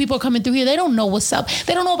means new people are coming through here. They don't know what's up.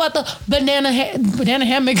 They don't know about the banana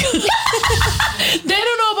hammock. They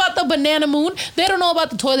don't know about the banana moon. They don't know about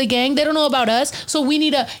the toilet gang. They don't know about us. So we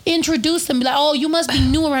need to introduce them. Be like, oh, you must be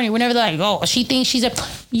new around here. Whenever they're like, oh, she thinks she's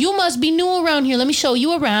you must be new around here. Let me show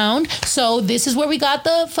you around. So this is where we got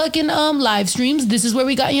the fucking live streams. This is where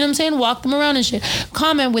we got, you know what I'm saying? Walk them around and shit.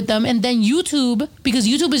 Comment with them. And then YouTube, because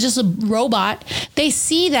YouTube is just a robot, they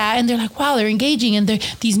see that and they're like, wow, they're engaging, and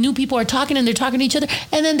these new people are talking and they're talking to each other,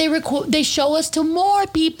 and then they show us to more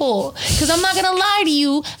people. Because I'm not gonna lie to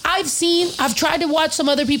you, I've tried to watch some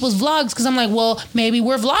other people's vlogs because I'm like, well, maybe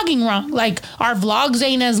we're vlogging wrong. Like our vlogs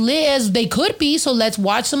ain't as lit as they could be. So let's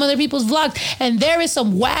watch some other people's vlogs. And there is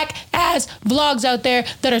some whack ass vlogs out there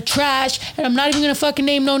that are trash. And I'm not even going to fucking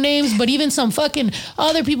name no names, but even some fucking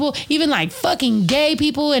other people, even like fucking gay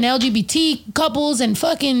people and LGBT couples and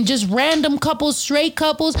fucking just random couples, straight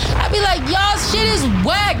couples. I'd be like, y'all shit is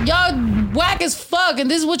whack. Y'all whack as fuck.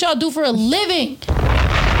 And this is what y'all do for a living.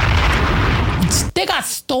 They got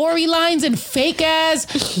storylines and fake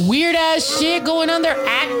ass, weird ass shit going on. They're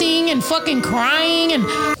acting and fucking crying. And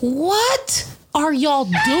what are y'all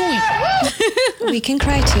doing? We can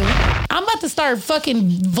cry too. I'm about to start fucking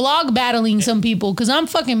vlog battling some people because I'm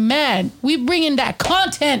fucking mad. We bringing that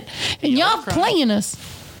content and y'all playing us.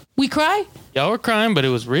 We cry? Y'all were crying, but it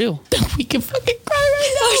was real. We can fucking cry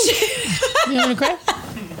right now. You want to cry?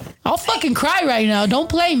 I'll fucking cry right now. Don't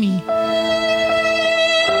play me.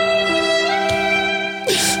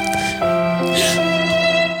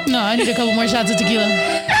 No, I need a couple more shots of tequila. Yo,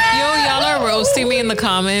 y'all are roasting me in the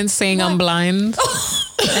comments saying I'm blind.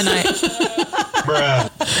 And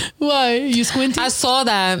Why? You squinting? I saw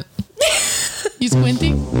that. You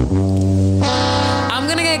squinting? I'm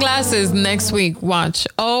gonna get glasses next week. Watch.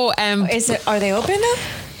 Oh, and Are they open now?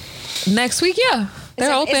 next week, yeah.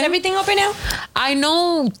 They're open. Is everything open now? I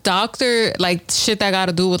know doctor, like shit that got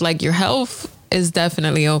to do with like your health is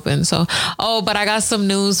definitely open. So, but I got some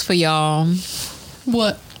news for y'all.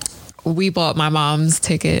 What? We bought my mom's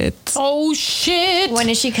tickets. Oh shit! When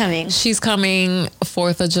is she coming? She's coming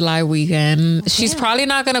 4th of July weekend. She's probably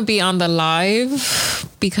not going to be on the live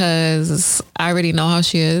because I already know how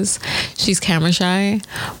she is. She's camera shy,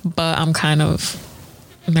 but I'm kind of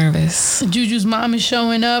nervous. Juju's mom is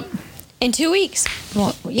showing up. In 2 weeks.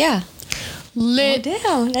 Well, yeah. Lit.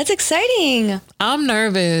 Oh, damn. That's exciting. I'm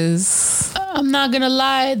nervous. I'm not gonna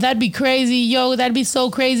lie, that'd be crazy. Yo, that'd be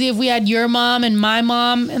so crazy if we had your mom and my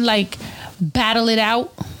mom and like battle it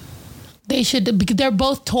out. They should, because they're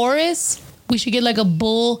both Taurus. We should get like a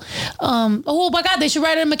bull. Oh my God, they should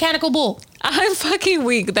ride a mechanical bull. I'm fucking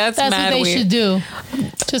weak. That's That's mad what they weird. should do.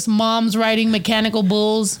 Just moms riding mechanical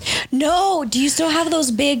bulls. No. Do you still have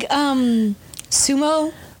those big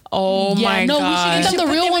sumo? Oh my no, God. we should get them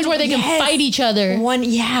the real ones where they can Yes. fight each other. One,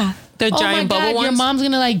 yeah. The Oh my giant bubble God, ones. your mom's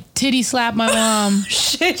gonna like titty slap my mom.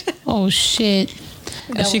 Shit. Oh shit.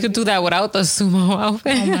 And she could do that without the sumo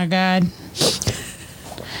outfit. Oh my God.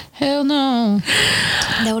 Hell no.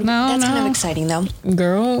 That's kind of no. exciting though.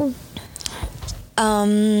 Girl.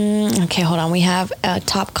 Okay, hold on. We have a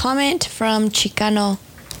top comment from Chicano.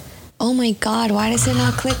 Oh my God, why does it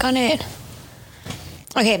not click on it?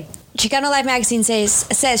 Okay, Chicano Life Magazine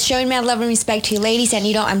says showing mad love and respect to you ladies, and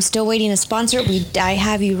I'm still waiting to sponsor. I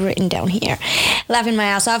have you written down here. Laughing my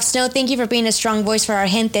ass off. Snow, thank you for being a strong voice for our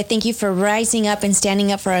gente. Thank you for rising up and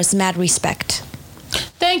standing up for us. Mad respect.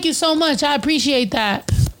 Thank you so much. I appreciate that.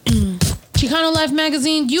 Chicano Life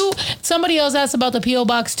Magazine. Somebody else asked about the P.O.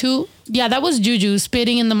 Box too. Yeah, that was Juju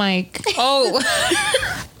spitting in the mic. Oh.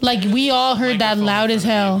 Like we all heard that loud as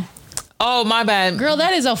hell. Oh, my bad. Girl,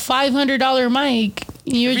 that is a $500 mic.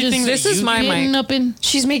 You're Everything just that This is my getting mic. up in.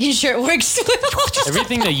 She's making sure it works.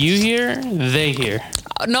 Everything that you hear, they hear.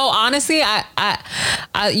 No, honestly, I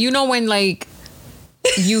you know when like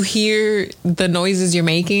you hear the noises you're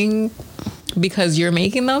making because you're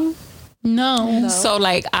making them? No. So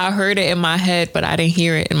like I heard it in my head, but I didn't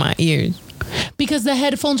hear it in my ears. Because the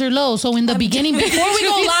headphones are low. So in the beginning, before we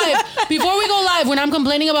go live, when I'm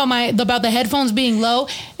complaining about the headphones being low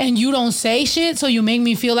and you don't say shit, so you make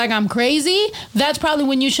me feel like I'm crazy, that's probably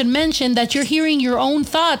when you should mention that you're hearing your own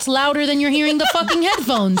thoughts louder than you're hearing the fucking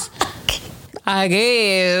headphones. I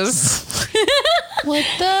guess. What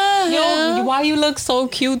the hell? Yo, why you look so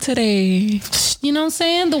cute today? You know what I'm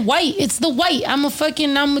saying? The white. It's the white. I'm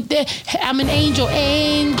an angel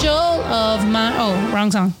of my. Oh,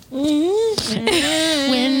 wrong song.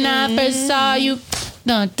 When I first saw you.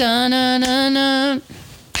 Dun, dun, dun, dun, dun.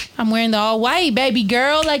 I'm wearing the all white, baby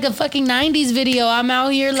girl, like a fucking 90s video. I'm out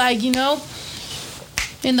here like, in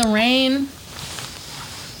the rain.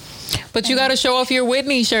 But you gotta show off your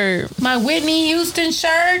Whitney shirt. My Whitney Houston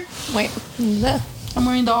shirt. Wait. I'm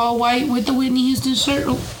wearing the all white with the Whitney Houston shirt.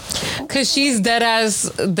 Oh. Cause she's dead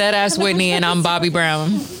ass Whitney and I'm Bobby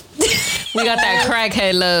Brown. We got that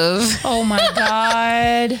crackhead love. Oh my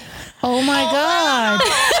God. Oh my God.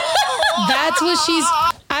 That's what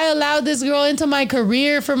I allowed this girl into my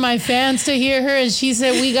career for my fans to hear her, and she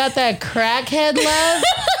said we got that crackhead love.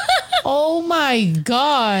 Oh my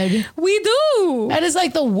God. We do. That is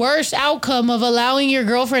like the worst outcome of allowing your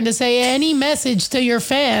girlfriend to say any message to your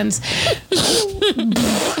fans.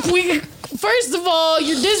 first of all,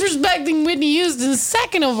 you're disrespecting Whitney Houston.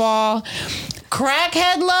 Second of all,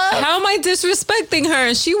 crackhead love. How am I disrespecting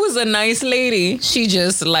her? She was a nice lady. She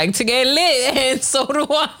just liked to get lit, and so do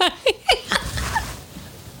I.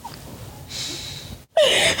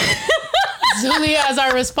 Zulia, as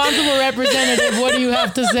our responsible representative, what do you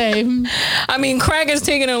have to say? I mean, crack is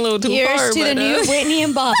taking it a little too Here's far. to the new Whitney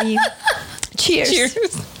and Bobby. Cheers. Cheers.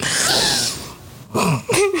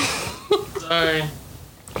 Sorry.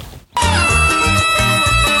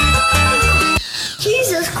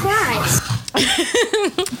 Jesus Christ.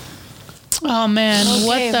 Oh man, Okay.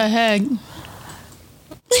 what the heck?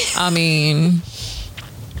 I mean,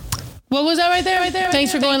 What was that right there?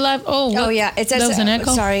 Thanks for going live. Oh, Oh yeah, it says. That was an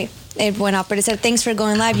echo? Sorry, it went up, but it said, "Thanks for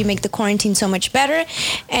going live. You make the quarantine so much better."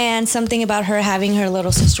 And something about her having her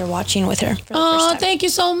little sister watching with her. For the first Oh, time. thank you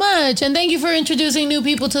so much. And thank you for introducing new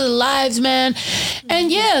people to the lives, man. And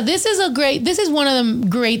yeah, this is one of the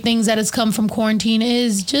great things that has come from quarantine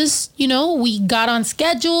is just, we got on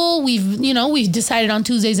schedule. We've decided on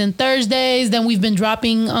Tuesdays and Thursdays. Then we've been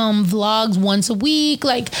dropping vlogs once a week.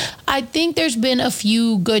 Like, I think there's been a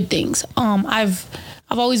few good things.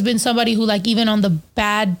 I've always been somebody who, like, even on the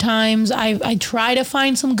bad times, I try to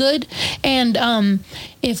find some good. And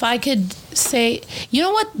if I could say, you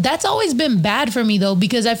know what, that's always been bad for me though,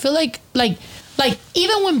 because I feel like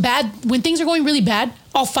even when things are going really bad,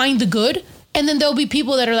 I'll find the good. And then there'll be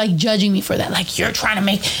people that are like judging me for that. Like, you're trying to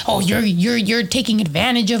make, you're taking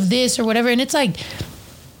advantage of this or whatever. And it's like,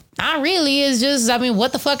 not really. It's just, I mean,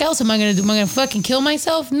 what the fuck else am I going to do? Am I going to fucking kill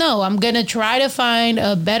myself? No, I'm going to try to find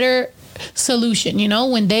a better solution.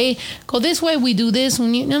 When they go this way, we do this.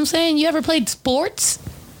 When you know what I'm saying? You ever played sports?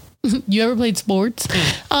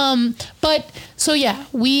 But so yeah,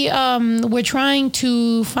 we're trying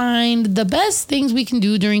to find the best things we can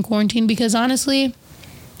do during quarantine, because honestly,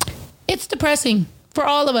 it's depressing for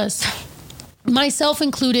all of us, myself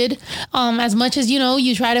included. As much as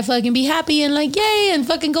you try to fucking be happy and like yay and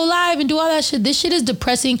fucking go live and do all that shit, this shit is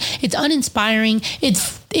depressing. It's uninspiring.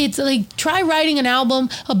 It's like, try writing an album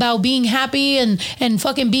about being happy and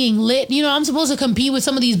fucking being lit. I'm supposed to compete with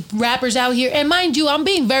some of these rappers out here, and mind you, I'm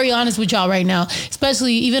being very honest with y'all right now,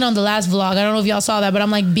 especially even on the last vlog. I don't know if y'all saw that, but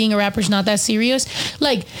I'm like, being a rapper's not that serious.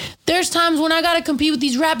 Like, there's times when I gotta compete with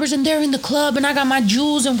these rappers and they're in the club and I got my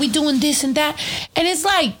jewels and we doing this and that, and it's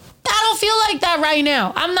like, I don't feel like that right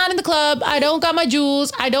now. I'm not in the club. I don't got my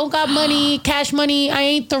jewels. I don't got money, cash money. I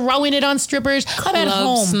ain't throwing it on strippers. I'm at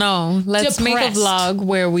home. No, let's make a Depressed. vlog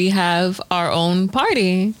where we have our own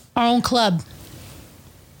party. Our own club.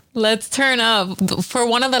 Let's turn up. For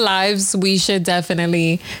one of the lives, we should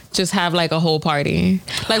definitely just have like a whole party.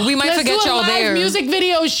 Like, we might Let's forget do a y'all live there. music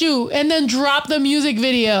video shoot and then drop the music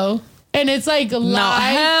video. And it's like live. No,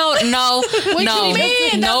 hell no. What no. you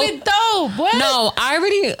mean? No. That'd be dope. What? No, I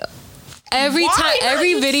already... Every Why time, not?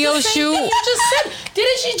 every It's video the same shoot. thing you just said.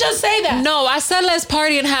 Didn't she just say that? No, I said let's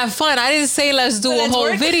party and have fun. I didn't say let's do a let's whole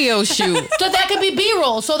work. video shoot. So that could be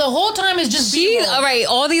B-roll. So the whole time is just B-roll. All right,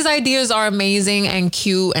 all these ideas are amazing and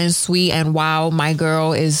cute and sweet, and wow, my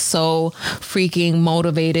girl is so freaking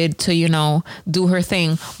motivated to, do her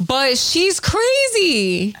thing. But she's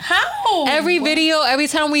crazy. How? Every video, every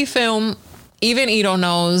time we film, even Ito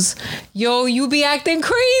knows, yo, you be acting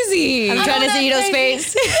crazy. I'm trying to see Ito's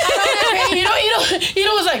face. You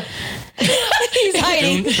know, was like, He's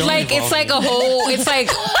hiding. Don't Like, involve it's like me. a whole, it's like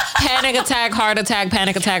panic attack, heart attack,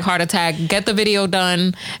 panic attack, heart attack. Get the video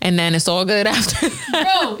done, and then it's all good after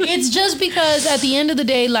that. bro, it's just because at the end of the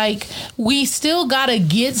day, like, we still gotta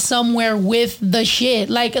get somewhere with the shit.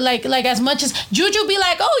 Like as much as Juju be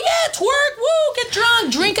like, oh yeah, twerk, woo, get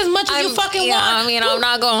drunk, drink as much as you fucking want. I mean, I'm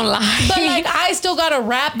not gonna lie. But like, I still gotta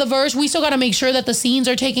rap the verse. We still gotta make sure that the scenes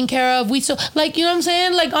are taken care of. We still, like, you know what I'm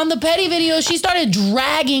saying? Like, on the petty video, she started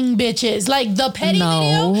dragging bitches. Like, the petty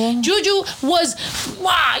video, Juju was,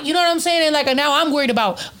 wow, you know what I'm saying? And like, now I'm worried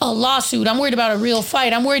about a lawsuit. I'm worried about a real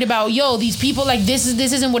fight. I'm worried about, yo, these people, like, this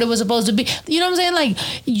isn't what it was supposed to be. You know what I'm saying? Like,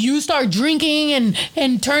 you start drinking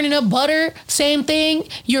and turning up butter, same thing.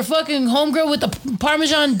 Your fucking homegirl with the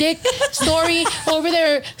Parmesan dick story over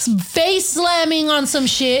there face slamming on some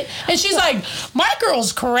shit, and she's like, my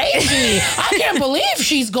girl's crazy. I can't believe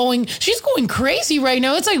she's going crazy right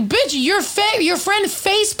now. It's like, bitch, your friend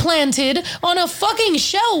face planted on a fucking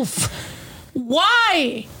shelf.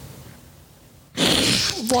 Why?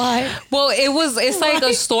 Why? Well, it's like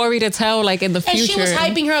a story to tell, like, in the And future. she was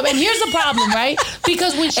hyping her up. And here's the problem, right?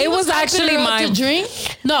 Because when she It was hyping actually her up my- to drink,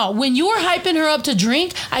 No, when you were hyping her up to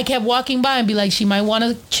drink, I kept walking by and be like, she might want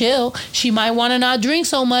to chill. She might want to not drink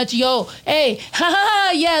so much. Yo, hey,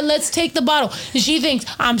 yeah, let's take the bottle. And she thinks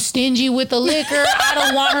I'm stingy with the liquor. I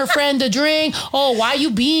don't want her friend to drink. Oh, why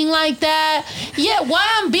you being like that? Yeah, why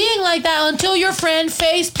I'm being like that until your friend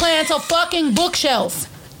face plants a fucking bookshelf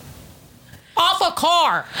off a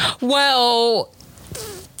car. Well,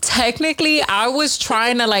 technically I was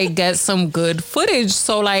trying to like get some good footage,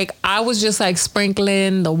 so like I was just like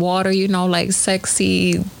sprinkling the water, you know, like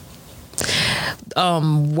sexy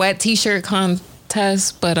wet t-shirt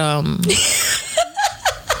contest, but I don't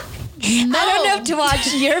know if to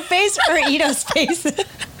watch your face or Ito's face.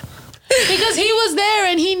 Because he was there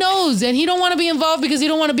and he knows, and he don't want to be involved because he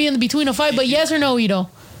don't want to be in between a fight. But yes or no, Ito?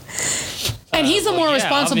 And he's the more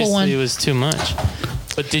responsible one. It was too much.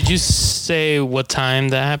 But did you say what time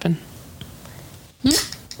that happened?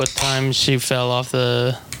 What time she fell off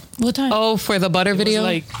the... What time? Oh, for the butter video?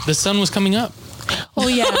 Like the sun was coming up. Oh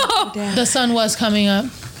yeah, the sun was coming up.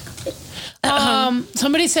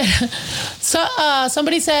 Somebody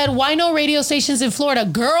said, why no radio stations in Florida?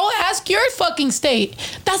 Girl, ask your fucking state.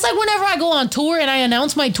 That's like whenever I go on tour and I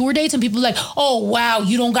announce my tour dates and people are like, oh wow,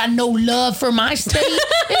 you don't got no love for my state.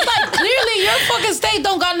 It's like, clearly your fucking state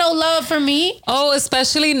don't got no love for me. Oh,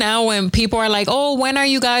 especially now when people are like, oh, when are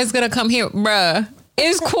you guys gonna come here? Bruh,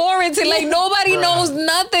 it's quarantine. Like nobody knows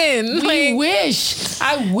nothing.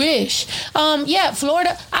 I wish. Yeah,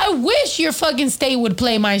 Florida. I wish your fucking state would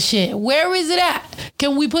play my shit. Where is it at?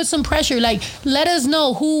 Can we put some pressure? Like, let us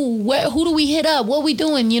know who do we hit up? What we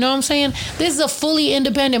doing? You know what I'm saying? This is a fully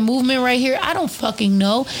independent movement right here. I don't fucking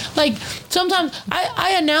know. Like, sometimes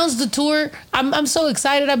I announce the tour. I'm so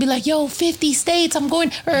excited. I'll be like, yo, 50 states. I'm going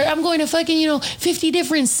to fucking, 50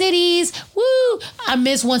 different cities. Woo. I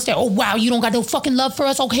miss one state. Oh, wow, you don't got no fucking love for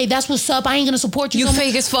us. Okay, that's what's up. I ain't going to support you. You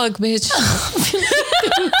fake as fuck, bitch.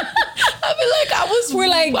 I'd be like, we're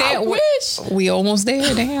like, I wish. We almost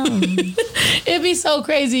there, damn. It'd be so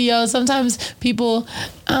crazy, yo. Sometimes people,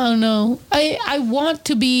 I don't know. I want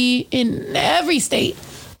to be in every state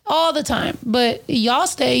all the time, but y'all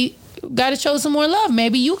state got to show some more love.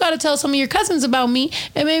 Maybe you got to tell some of your cousins about me,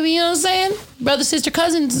 and maybe, you know what I'm saying? Brother, sister,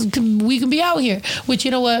 cousins, we can be out here. Which,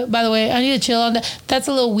 you know what, by the way, I need to chill on that. That's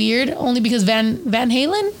a little weird, only because Van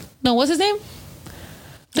Halen? No, what's his name?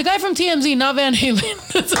 The guy from TMZ, not Van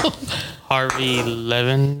Halen. Harvey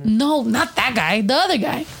Levin? No, not that guy. The other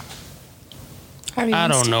guy. Harvey I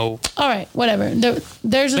Weinstein. don't know. All right, whatever.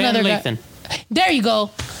 There's another Van Lathan. guy. There you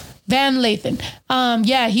go. Van Lathan.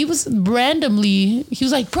 Yeah, he was randomly, he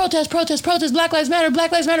was like, protest, Black Lives Matter. By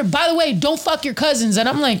the way, don't fuck your cousins. And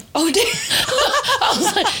I'm like, oh, damn. I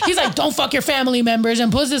was like, he's like, don't fuck your family members,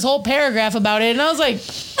 and puts this whole paragraph about it. And I was like,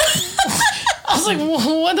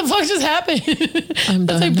 what the fuck just happened? I'm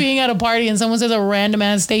done. It's like being at a party and someone says a random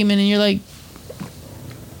ass statement and you're like,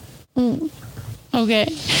 okay.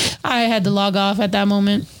 I had to log off at that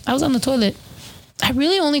moment. I was on the toilet. I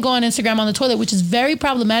really only go on Instagram on the toilet, which is very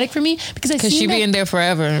problematic for me because she be in there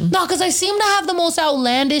forever. No, because I seem to have the most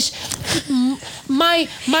outlandish. My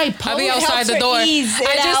I'll be outside the door. I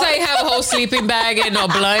just like have a whole sleeping bag and a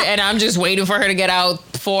blunt, and I'm just waiting for her to get out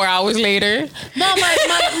 4 hours later. No,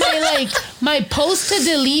 my post to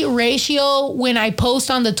delete ratio when I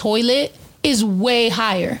post on the toilet is way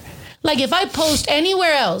higher. Like if I post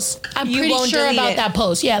anywhere else, I'm pretty sure about that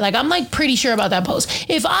post. Yeah, like I'm like pretty sure about that post.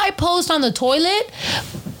 If I post on the toilet,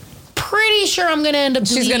 pretty sure I'm gonna end up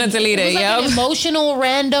deleting. She's gonna delete it. Like an emotional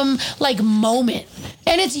random like moment,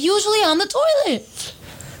 and it's usually on the toilet.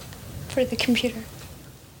 For the computer.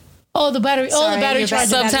 Oh, the battery. Sorry, the battery charger.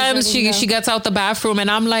 Sometimes she gets out the bathroom and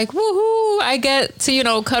I'm like, woohoo, I get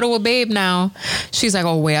to, cuddle with babe now. She's like,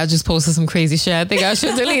 oh, wait, I just posted some crazy shit. I think I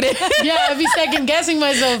should delete it. Yeah, I'd be second guessing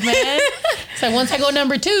myself, man. It's like once I go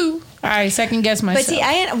number 2, all right, second guess myself. But see,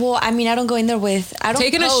 I don't go in there with, I don't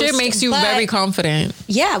Taking post, a shit makes you very confident.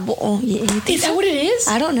 Yeah. Well, is that what it is?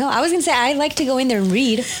 I don't know. I was going to say, I like to go in there and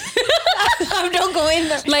read. I don't go in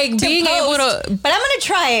there. Like being able to. But I'm going to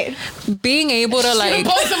try it. Being able to like.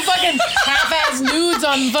 Post some fucking half-ass nudes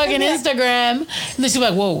on fucking Instagram. And then she's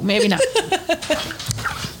like, whoa, maybe not.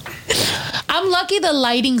 I'm lucky the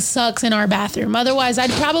lighting sucks in our bathroom. Otherwise,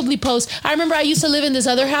 I'd probably post. I remember I used to live in this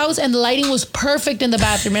other house and the lighting was perfect in the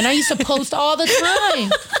bathroom. And I used to post all the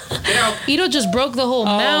time. Ito just broke the whole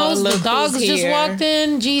mouse. The dogs just walked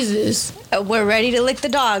in. Jesus. We're ready to lick the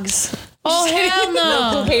dogs. Oh, hell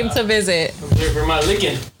no. Who came to visit? I'm here for my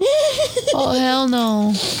licking. Oh, hell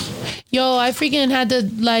no. Yo, I freaking had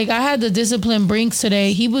to I had to discipline Brinks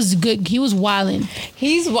today. He was good. He was wilding.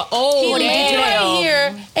 He's He laid right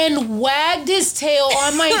here and wagged his tail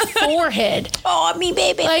on my forehead. Oh, me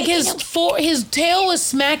baby. Like his tail was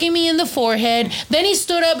smacking me in the forehead. Then he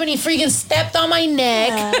stood up and he freaking stepped on my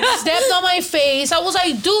neck, stepped on my face. I was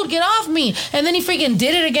like, dude, get off me. And then he freaking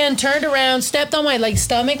did it again, turned around, stepped on my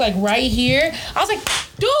stomach, right here. I was like,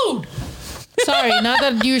 dude. Sorry, not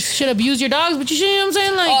that you should abuse your dogs, but you should, you know what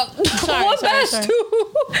I'm saying? Sorry. Bash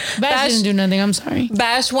too? Bash didn't do nothing. I'm sorry.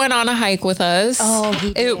 Bash went on a hike with us. Oh,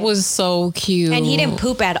 he did. It was so cute. And he didn't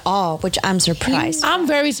poop at all, which I'm surprised. I'm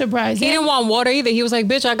very surprised. He didn't want water either. He was like,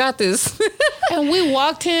 bitch, I got this. And we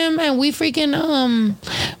walked him, and we freaking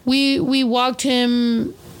we walked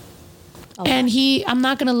him, and I'm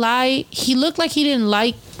not gonna lie, he looked like he didn't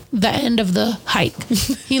like the end of the hike.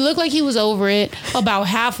 He looked like he was over it about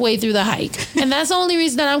halfway through the hike, and that's the only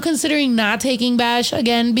reason that I'm considering not taking Bash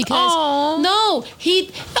again, because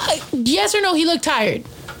yes or no, he looked tired.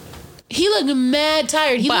 He looked mad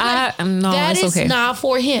tired. That is okay. not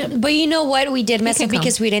for him. But you know what? We did mess up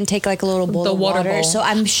because we didn't take a little bowl of water. Bowl. So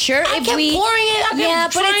I'm sure I kept pouring it.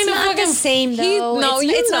 But it's not the same though.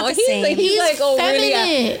 It's not the same. He's like, oh,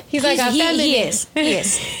 really? He is.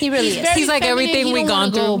 He really is. He's like everything we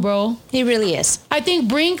gone through, bro. He really is. I think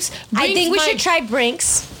Brinks I think we should try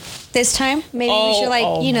Brinks this time. Maybe we should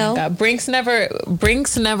God. Brinks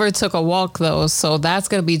never took a walk though, so that's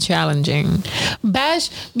gonna be challenging. Bash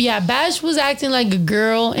was acting like a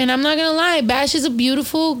girl, and I'm not gonna lie, Bash is a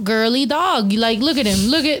beautiful girly dog. Look at him.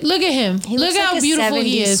 Look at him. Look how beautiful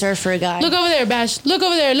he is. Surfer guy. Look over there, Bash. Look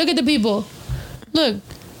over there. Look at the people. Look.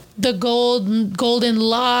 The golden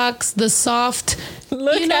locks, the soft.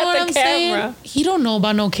 Look at the camera. Saying? He don't know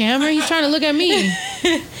about no camera. He's trying to look at me.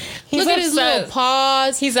 Look at his little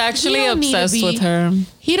paws. He's actually obsessed with her.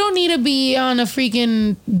 He don't need to be on a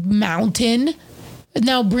freaking mountain.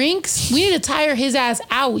 Now, Brinks, we need to tire his ass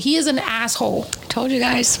out. He is an asshole. Told you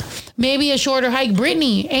guys. Maybe a shorter hike.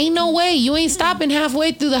 Brittany, ain't no way. You ain't stopping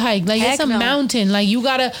halfway through the hike. It's a mountain. You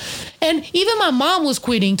gotta... And even my mom was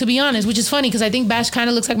quitting, to be honest, which is funny because I think Bash kind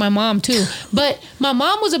of looks like my mom too. But my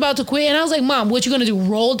mom was about to quit, and I was like, Mom, what you gonna do?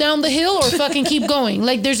 Roll down the hill or fucking keep going?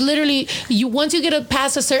 There's literally... Once you get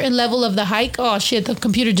past a certain level of the hike... Oh, shit, the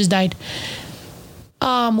computer just died.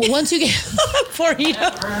 Once you get...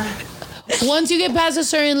 Once you get past a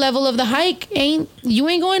certain level of the hike, you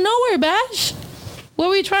ain't going nowhere, Bash. What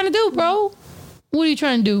were you trying to do, bro? What are you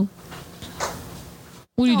trying to do?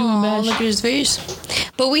 What are you doing, Bash? Look at his face.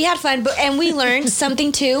 But we had fun, and we learned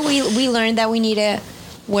something too. We learned that we need to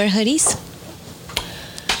wear hoodies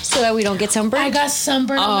so that we don't get sunburned. I got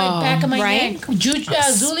sunburned on my back of my neck.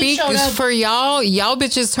 Zuli showed up. For y'all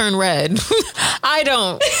bitches turn red. I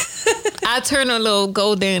don't. I turn a little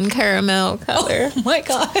golden caramel color. Oh my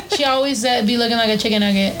God. She always be looking like a chicken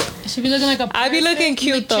nugget. She be looking like a... I be looking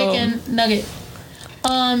cute though. Chicken nugget.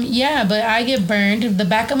 Yeah, but I get burned. The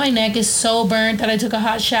back of my neck is so burnt that I took a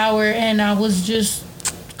hot shower and I was just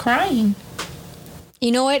crying.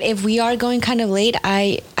 You know what? If we are going kind of late,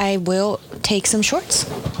 I will take some shorts.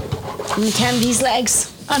 I'm gonna tan these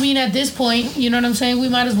legs. I mean, at this point, you know what I'm saying? We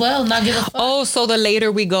might as well not give a fuck. Oh, so the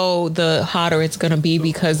later we go, the hotter it's gonna be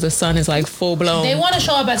because the sun is full blown. They want to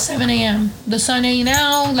show up at 7 a.m. The sun ain't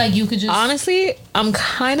out. You could just... Honestly, I'm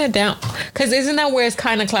kind of down. Because isn't that where it's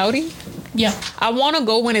kind of cloudy? Yeah. I want to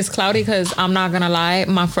go when it's cloudy because I'm not going to lie.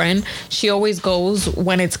 My friend, she always goes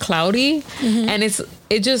when it's cloudy. Mm-hmm. And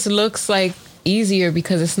it just looks easier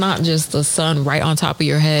because it's not just the sun right on top of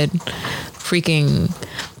your head. Freaking.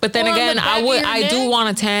 But then again, I do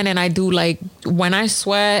want to tan, and I do when I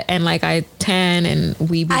sweat and I tan and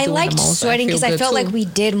we be doing the most. I liked sweating because I felt like we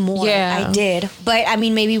did more. Yeah. I did. But I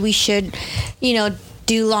mean, maybe we should,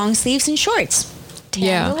 do long sleeves and shorts.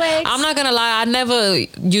 Yeah, I'm not gonna lie, I never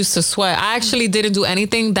used to sweat. I actually didn't do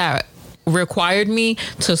anything that required me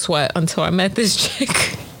to sweat until I met this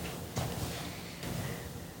chick.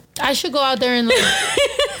 I should go out there and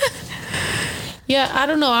yeah, I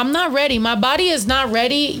don't know. I'm not ready. My body is not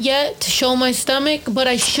ready yet to show my stomach, but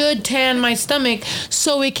I should tan my stomach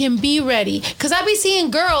so it can be ready. Because I be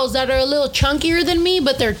seeing girls that are a little chunkier than me,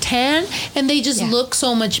 but they're tan, and they just look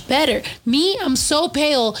so much better. Me, I'm so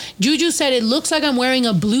pale. Juju said it looks like I'm wearing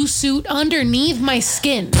a blue suit underneath my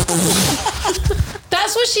skin.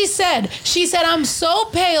 That's what she said. She said, I'm so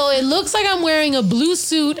pale, it looks like I'm wearing a blue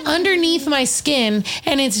suit underneath my skin,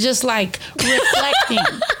 and it's just reflecting.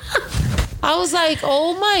 I was like,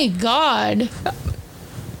 oh my God.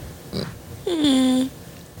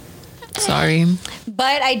 Sorry.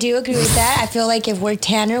 But I do agree with that. I feel like if we're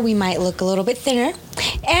tanner, we might look a little bit thinner.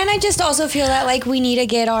 And I just also feel that we need to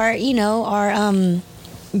get our,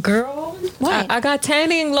 Girl. What? I got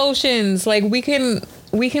tanning lotions. Like we can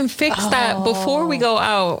fix that before we go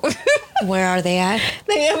out. Where are they at?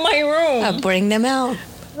 They in my room. Bring them out.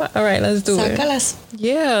 All right, let's do it. Sácalas.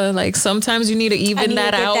 Yeah, like sometimes you need to I even need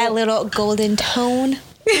that to get out. that little golden tone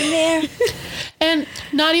in there. And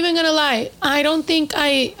not even gonna lie, I don't think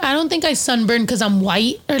I sunburn because I'm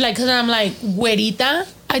white or like because I'm like güerita.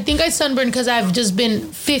 I think I sunburn because I've just been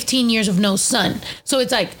 15 years of no sun. So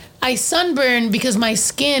it's like I sunburn because my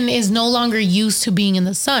skin is no longer used to being in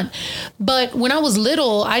the sun. But when I was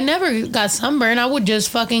little, I never got sunburn. I would just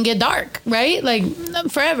fucking get dark, right? Like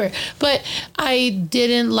forever. But I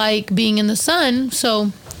didn't like being in the sun.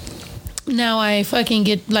 So now I fucking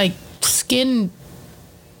get like skin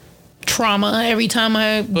trauma every time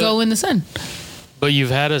I go in the sun. But you've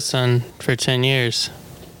had a son for 10 years.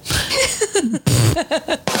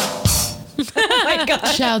 Oh my God.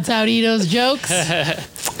 Shouts out Ito's jokes.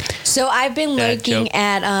 So I've been Dad looking joke.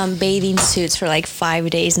 at bathing suits for like 5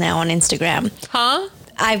 days now on Instagram. Huh?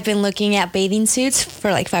 I've been looking at bathing suits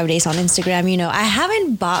for like 5 days on Instagram. You know, I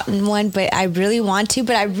haven't bought one, but I really want to.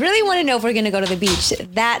 But I really want to know if we're going to go to the beach.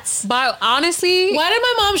 That's... But honestly, Why did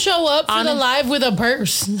my mom show up for the live with a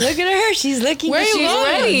purse? Look at her. She's looking. Where you she's going?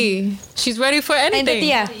 ready. She's ready for And anything.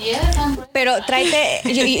 tía, pero tráete...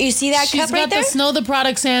 You see that She's cup got right there? the Snow the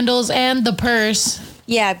Product sandals and the purse.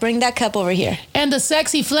 Yeah, bring that cup over here. And the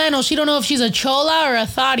sexy flannel. She don't know if she's a chola or a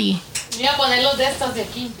thotty.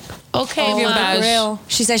 Okay, Give you a Ma. badge. Grill.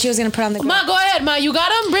 She said she was going to put on the grill. Ma, go ahead, Ma. You got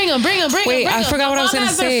them? Bring them. Wait, I forgot what I was gonna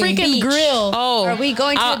say. Freaking Beach. grill. Oh, Are we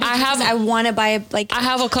going to the beach? I want to buy like... I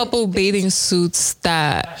have a couple bathing suits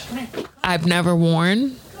that I've never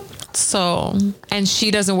worn. So, and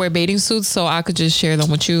she doesn't wear bathing suits, so I could just share them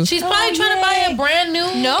with you. She's probably trying to buy a brand new.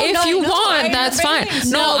 No, If you want, that's fine.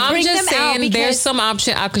 No, I'm bring just them out saying there's because- some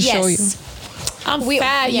option I could show you. Yes. I'm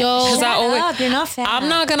fat, yo. Shut I always- up. You're not fat. I'm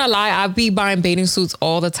not gonna lie, I be buying bathing suits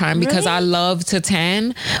all the time because I love to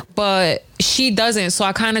tan, but she doesn't, so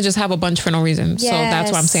I kind of just have a bunch for no reason. So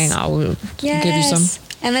that's why I'm Yes. saying I will give you some.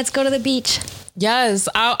 And let's go to the beach. Yes,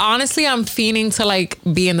 I'm fiending to like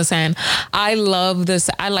be in the sand. I love this.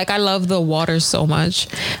 I love the water so much,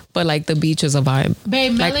 but like the beach is a vibe.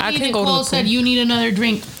 Babe, Like, Melody I can go to Nicole the said pool. you need another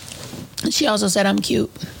drink. She also said I'm cute.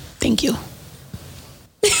 Thank you.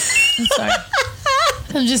 I'm sorry.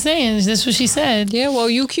 I'm just saying. That's what she said. Yeah, well,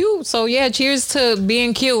 you cute. So yeah, cheers to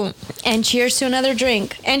being cute. And cheers to another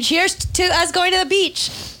drink. And cheers to us going to the beach.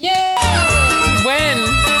 Yay! When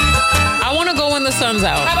I want to go when the sun's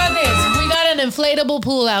How out. about this? We got an inflatable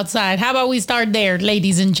pool outside. How about we start there,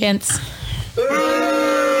 ladies and gents?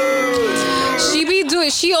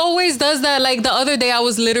 She always does that. Like the other day, I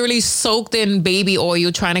was literally soaked in baby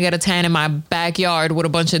oil trying to get a tan in my backyard with a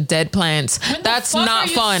bunch of dead plants. That's Fuck, not are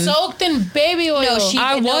you fun. Soaked in baby oil. No, she-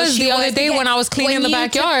 I No, was she the other was day because when I was cleaning when the you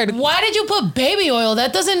backyard. Why did you put baby oil?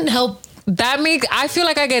 That doesn't help. I feel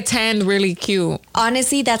like I get tanned really cute.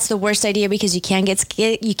 Honestly, that's the worst idea because you can't get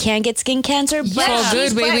skin cancer. But all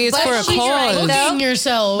she's good, baby. It's for a she's cause. Right, though. Cooking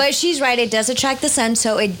yourself. But she's right. It does attract the sun,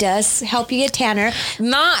 so it does help you get tanner.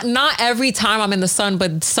 Not every time I'm in the sun,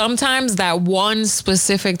 but sometimes that one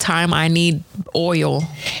specific time I need oil.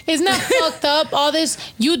 Isn't that fucked up? All this,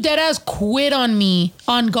 you dead ass quit on me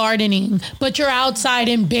on gardening, but you're outside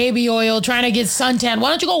in baby oil trying to get suntan. Why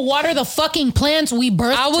don't you go water the fucking plants we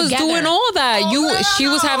birthed I was together? doing all that. She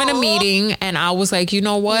was having a no. meeting, and I was like, you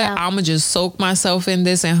know what? Yeah. I'm gonna just soak myself in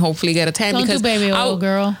this and hopefully get a tan. Don't because do baby oil,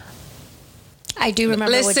 girl. I do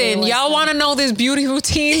remember. what day it Listen, was, y'all though. want to know this beauty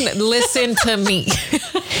routine? Listen to me.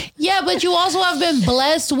 Yeah, but you also have been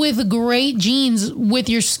blessed with great genes with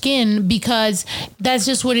your skin because that's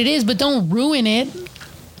just what it is. But don't ruin it.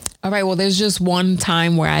 All right, well, there's just one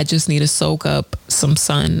time where I just need to soak up some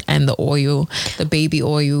sun and the oil, the baby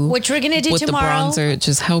oil. Which we're gonna do with tomorrow. the bronzer. It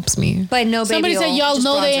just helps me. But no baby Somebody oil, said, y'all just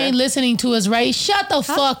know they bronzer. ain't listening to us, right? Shut the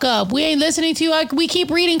fuck up. We ain't listening to you. Like, we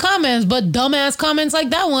keep reading comments, but dumbass comments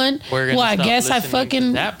like that one. We're gonna Well, I stop guess I listening to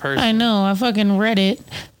fucking. that person. I know. I fucking read it.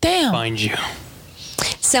 Damn. Find you.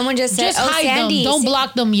 Someone just said, Just "Oh, hide Sandy, them. Don't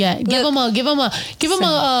block them yet. Give them Look.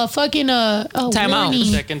 a fucking Time out. warning.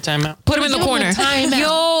 Second time out. Put him in the Give him corner. a timeout.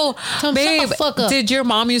 Yo, Tell him, shut babe, the fuck up. did your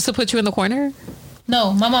mom used to put you in the corner?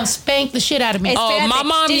 No, my mom spanked the shit out of me. Espérate. my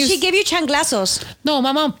mom Did she used- give you chanclazos? No,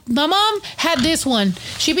 my mom had this one.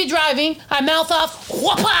 She be driving, I mouth off,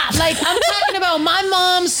 whoop-ah! Like, I'm talking about my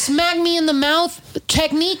mom smacked me in the mouth.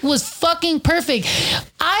 Technique was fucking perfect.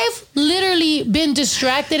 I've literally been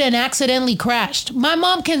distracted and accidentally crashed. My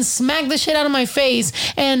mom can smack the shit out of my face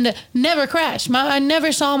and never crash. I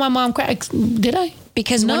never saw my mom crash. Did I?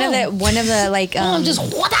 Because No. one of the like I'm just,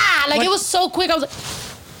 whoop-ah! Like, what- it was so quick. I was like,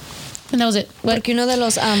 And that was it. What? Porque uno de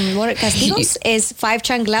los castigos is 5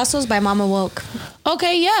 chanclazos by Mama Woke.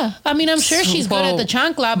 Okay, yeah. I mean, I'm sure she's good at the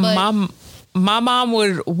chancla, but... My mom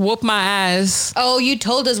would whoop my ass. Oh, you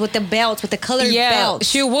told us with the belts, with the colored belts.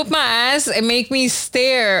 She would whoop my ass and make me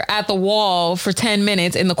stare at the wall for 10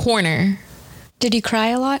 minutes in the corner. Did you cry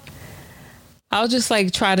a lot? I'll just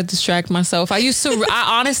like try to distract myself. I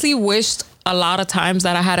honestly wished a lot of times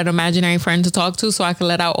that I had an imaginary friend to talk to so I could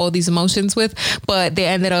let out all these emotions with, but they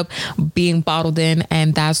ended up being bottled in,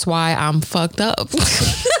 and that's why I'm fucked up.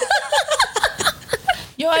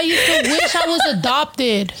 Yo, I used to wish I was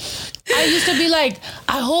adopted. I used to be like,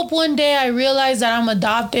 I hope one day I realize that I'm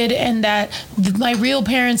adopted and that my real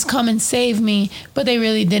parents come and save me, but they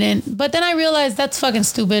really didn't. But then I realized that's fucking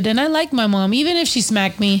stupid, and I like my mom, even if she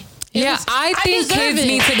smacked me. I think kids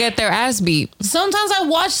need to get their ass beat. Sometimes I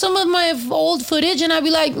watch some of my old footage and I be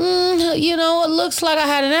like, it looks like I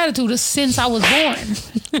had an attitude since I was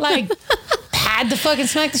born. Like, had to fucking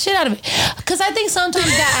smack the shit out of it. Because I think sometimes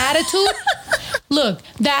that attitude... Look,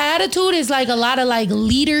 that attitude is like a lot of like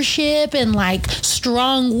leadership and like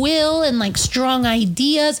strong will and like strong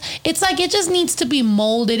ideas. It's like it just needs to be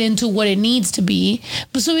molded into what it needs to be.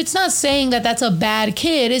 So it's not saying that that's a bad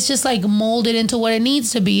kid. It's just like molded into what it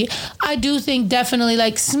needs to be. I do think definitely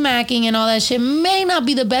like smacking and all that shit may not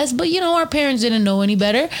be the best, but our parents didn't know any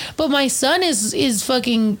better. But my son is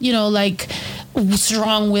fucking, like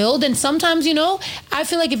strong-willed, and sometimes I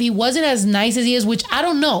feel like if he wasn't as nice as he is, which I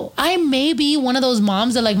don't know, I may be one of those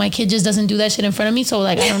moms that like my kid just doesn't do that shit in front of me, so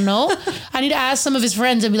like I don't know. I need to ask some of his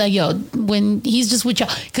friends and be like, yo, when he's just with y'all,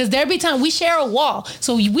 because there be time we share a wall,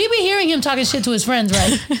 so we be hearing him talking shit to his friends,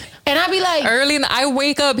 right? And I be like, I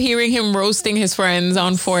wake up hearing him roasting his friends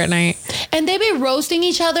on Fortnite, and they be roasting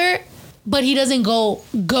each other, but he doesn't go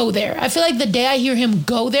there. I feel like the day I hear him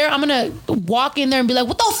go there, I'm gonna walk in there and be like,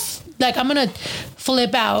 what the like, I'm gonna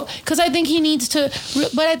flip out, because I think he needs to,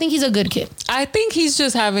 but I think he's a good kid. I think he's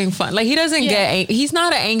just having fun. Like, he doesn't he's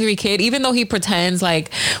not an angry kid, even though he pretends like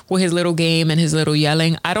with his little game and his little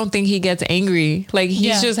yelling. I don't think he gets angry. Like,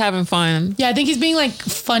 he's just having fun. Yeah, I think he's being like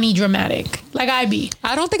funny, dramatic. Like I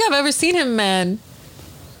don't think I've ever seen him mad.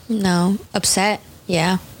 No. Upset.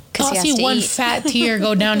 Yeah. I'll see one fat tear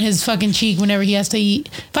go down his fucking cheek whenever he has to eat.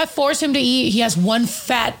 If I force him to eat, he has one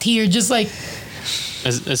fat tear, just like...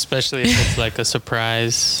 Especially if it's like a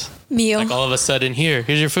surprise meal. Like all of a sudden, here's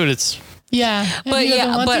your food. It's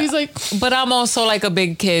but I'm also like a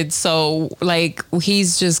big kid, so like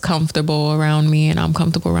he's just comfortable around me and I'm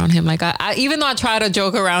comfortable around him. Like I even though I try to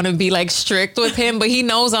joke around and be like strict with him, but he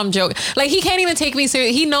knows I'm joking. Like he can't even take me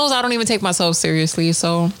serious. He knows I don't even take myself seriously.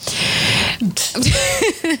 So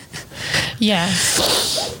yeah.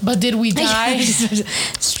 But did we die?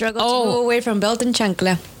 Struggle to move away from belt and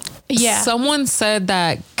chancla. Yeah. Someone said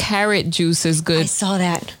that carrot juice is good. I saw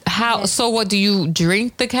that. How? Yes. So what, do you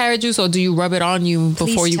drink the carrot juice or do you rub it on you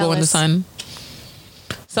before you go in the sun?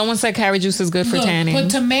 Someone said carrot juice is good for tanning. Put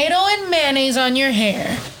tomato and mayonnaise on your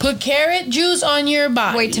hair. Put carrot juice on your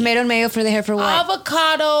body. Wait, tomato and mayo for the hair for what?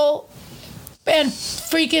 Avocado and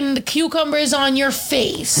freaking cucumbers on your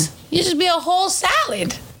face. You just be a whole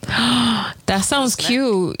salad. That sounds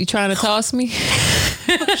cute. You trying to toss me?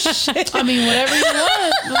 Shit. I mean, whatever you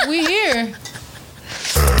want. We here.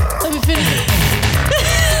 Let me finish it.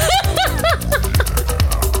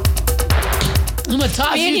 I'm gonna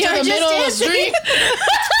toss you to the middle of the street.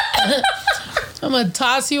 I'm gonna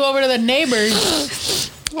toss you over to the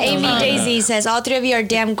neighbors. Amy Daisy says, all three of you are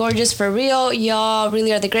damn gorgeous for real. Y'all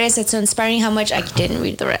really are the greatest. It's so inspiring how much I didn't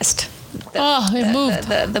read the rest. It moved.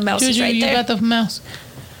 The mouse is Juju, right there. You got the mouse.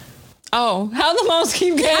 Oh, how the mouse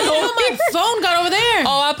keep getting over here? My phone got over there.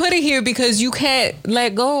 Oh, I put it here because you can't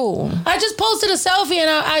let go. I just posted a selfie and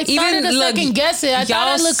I started to second guess it. I thought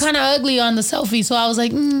I looked kind of ugly on the selfie, so I was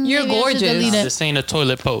like, you're gorgeous. This ain't a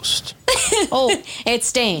toilet post. Oh, it's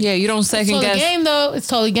stained. Yeah, you don't second guess. It's totally game, though. It's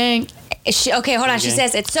totally game. Okay, hold on. She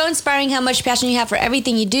says, it's so inspiring how much passion you have for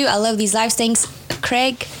everything you do. I love these lives. Thanks,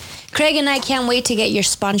 Craig. Craig and I can't wait to get your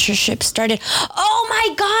sponsorship started. Oh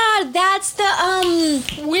my God, that's the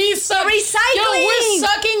we suck recycling. Yo, we're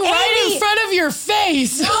sucking right in front of your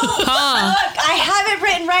face. No, look, I have it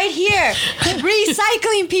written right here.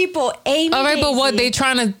 Recycling people. Amy. All right, Daisy. but what, they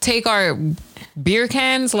trying to take our beer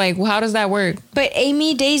cans? Like, how does that work? But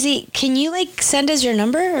Amy Daisy, can you like send us your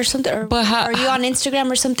number or something? Or are you on Instagram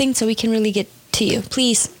or something so we can really get to you,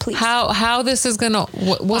 please. How this is gonna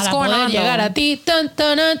what's going on llegar a ti, es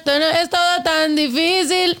todo tan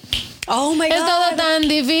difícil. Oh my God. Es todo tan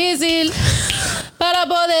difícil para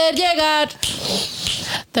poder llegar.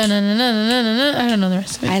 I don't know the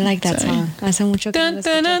rest of it. I like that song. Hace mucho que no lo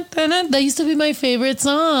escucho. That used to be my favorite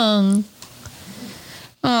song.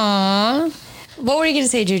 Aww. What were you gonna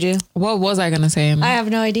say, Juju? What was I gonna say? I have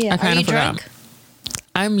no idea. I kind of forgot. drunk?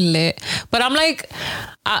 I'm lit, but I'm like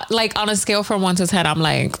on a scale from 1 to 10, I'm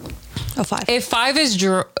like, Oh, 5. if 5 is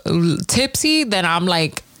tipsy, then I'm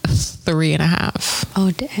like 3.5.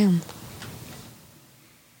 Oh, damn.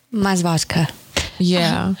 Más vodka.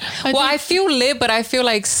 Yeah. I feel lit, but I feel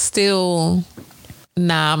like still.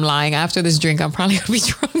 Nah, I'm lying. After this drink, I'm probably gonna be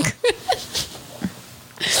drunk.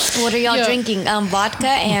 What are y'all Yo. drinking? Vodka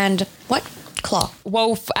and what? Claw.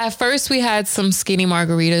 Well, at first we had some skinny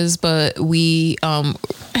margaritas, but we I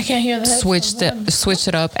can't hear that. switched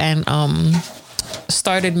it up and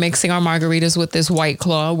started mixing our margaritas with this White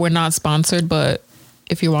Claw. We're not sponsored, but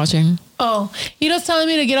if you're watching. Oh, he was telling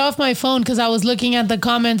me to get off my phone because I was looking at the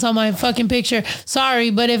comments on my fucking picture.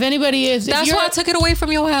 Sorry, but if anybody is... That's why I took it away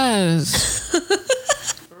from your ass.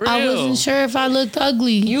 I wasn't sure if I looked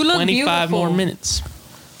ugly. You look 25 beautiful. more minutes.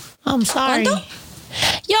 I'm sorry. Yo,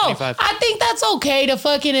 25. I think that's okay to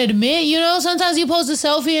fucking admit. You know, sometimes you post a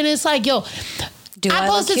selfie and it's like, yo, I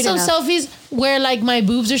look posted cute some enough? selfies where like my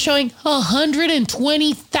boobs are showing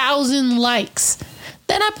 120,000 likes.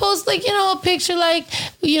 Then I post like, you know, a picture like,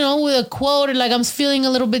 you know, with a quote or like I'm feeling a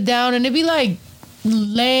little bit down and it'd be like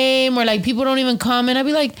lame or like people don't even comment. I'd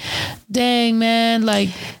be like, dang man, like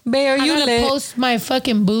Bae, are I you gotta lit? post my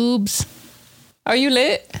fucking boobs Are you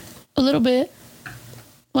lit? a little bit.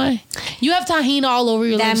 Why? You have tahini all over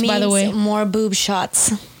your That lips, means by the way. more boob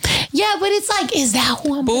shots. Yeah, but it's like, is that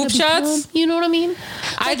who I'm Boob gonna shots? become? You know what I mean?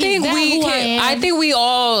 I Like, think is that we who can. I I am? think we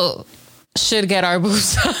all should get our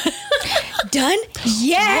boobs done. Done?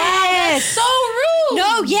 Yes. So rude.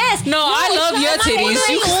 No, yes. No, I love your titties.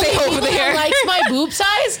 You can stay over there. Likes my boob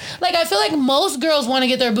size. Like I feel like most girls want to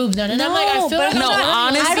get their boobs done, and I'm like, I feel like no, I'm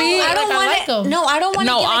not- honestly- I don't like, want like to. 'em. No, I don't want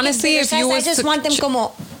to. No, honestly, if you I was just to- want them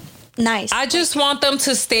como nice. I just want them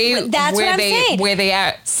to stay That's what I'm saying. where they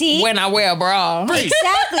at. See? when I wear a bra.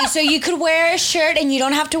 Exactly. So you could wear a shirt and you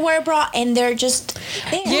don't have to wear a bra, and they're just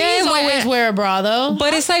there. Yeah, Please always wear a bra though.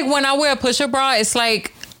 But it's like when I wear a pusher bra, it's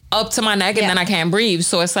like up to my neck and Yeah. then I can't breathe.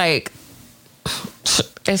 So it's like,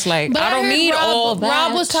 But I don't heard need all that.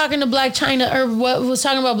 Rob was talking to Black China, or what was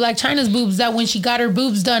talking about Black China's boobs. That when she got her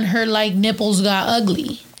boobs done, her like nipples got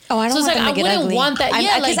ugly. Oh, I don't So it's want like, them to I get wouldn't ugly. want that.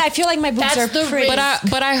 Yeah, because like, I feel like my boobs are that's the pretty.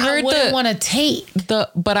 risk. But I heard wouldn't want to take.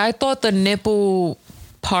 but I thought the nipple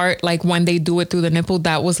part, like when they do it through the nipple,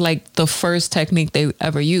 that was like the first technique they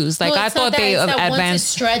ever used. Like No, I it's not thought that. they It's that Once it advanced.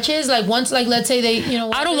 stretches, like once, like let's say they, you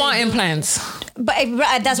know. I don't want implants. But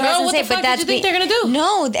that's what Girl, I was what gonna the say. fuck But that's did you think they're gonna do?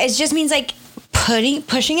 No, it just means like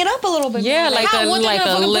pushing it up a little bit. Yeah, more. like How? a What, they're like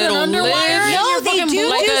gonna a fucking put an little underwire in lift. No, your they fucking do boob?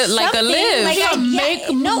 Like a something. lift. Like You gotta yeah, make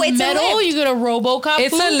no, it's metal. a lift. You get a RoboCop.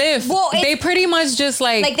 It's boob? a lift. Well, they pretty much just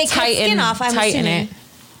like Like they cut tighten skin off. I'm tighten assuming. it.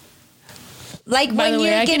 Like By when the way,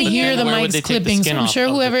 you're I can getting hear your the Where would mics they take the clipping. So skin I'm off? sure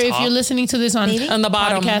Of the whoever, if top? you're listening to this on Maybe? On the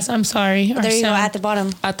bottom. podcast, I'm sorry. Our There you go sound. at the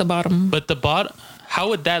bottom. At the bottom. But the bottom, how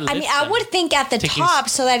would that lift I mean, I them? would think at the Taking- top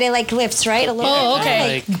so that it like lifts right a little. Oh, bit.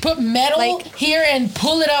 okay. Like- Put metal Like- here and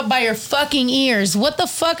pull it up by your fucking ears. What the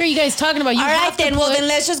fuck are you guys talking about? You All have right, to then. Well, put- then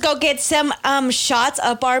let's just go get some shots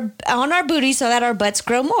up on our booty so that our butts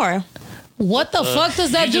grow more. What the fuck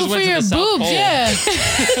does that you do just for went to your the South boobs? Pole. Yeah.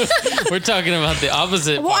 We're talking about the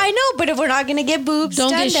opposite. Well, part. I know, but if we're not gonna get boobs Don't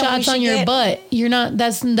done, get then we shots should on your get- butt. You're not.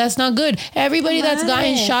 That's not good. Everybody that's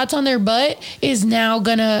gotten Right. shots on their butt is now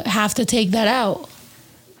gonna have to take that out.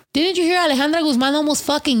 Didn't you hear Alejandra Guzman almost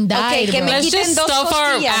fucking died? que bro? me Let's quiten just dos stuff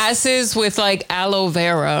our costillas. asses with like aloe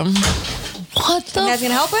vera. What the That's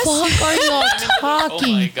gonna help us? fuck are y'all Oh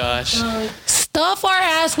talking? my gosh. Stuff our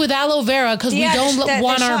ass with aloe vera because we Yeah, don't the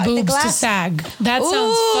want our shot- the boobs to glass. sag. That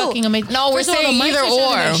sounds Ooh. fucking amazing. No, we're First of all, saying the mics either are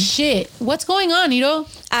sounding or. like shit. What's going on, Ito?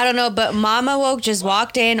 I don't know, but Mama Woke just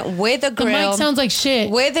walked in with a The grill, mic sounds like shit.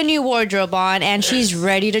 with a new wardrobe on, and she's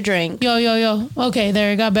ready to drink. Yo. Okay,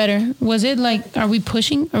 there, it got better. Was it like, are we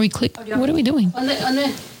pushing? Are we click? What are we doing?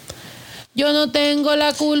 Yo no tengo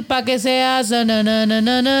la culpa que seas na na na na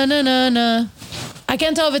na na na na. I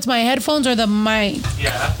can't tell if it's my headphones or the mic.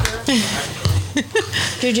 Yeah.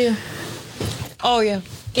 Juju. Oh yeah.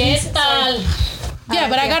 ¿Qué tal? Yeah,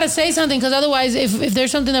 but I gotta say something because otherwise, if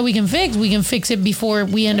there's something that we can fix it before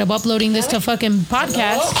we end up uploading this to fucking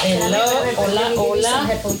podcast.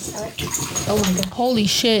 Holy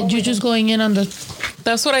shit, Juju's going in on the.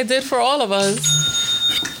 That's what I did for all of us.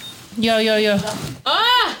 Yo.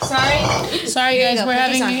 Sorry guys, we're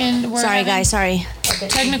having Sorry, guys. Sorry.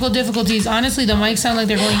 technical difficulties. Honestly, the mics sound like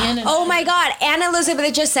they're going in. And Oh my God. Anna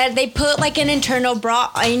Elizabeth just said they put like an internal bra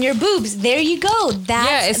in your boobs. There you go.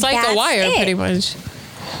 Yeah, it's like a wire it. pretty much.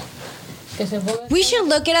 We should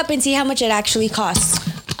look it up and see how much it actually costs.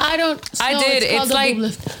 I don't. I no, did. called It's a like boob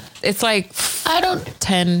lift. it's like I don't.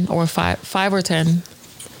 10 or 5 or 10.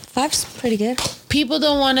 5's pretty good. People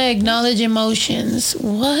don't want to acknowledge emotions.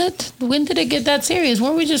 What? When did it get that serious?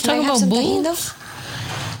 Weren't we just Do I talking have about some tahini, boobs?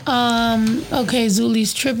 though? Okay,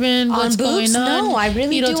 Zuli's tripping. What's boobs? going on? No, I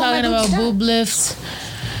really Ito do want my talking boobs about done. boob lifts.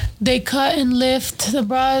 They cut and lift the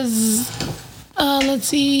bras. Let's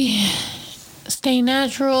see. Stay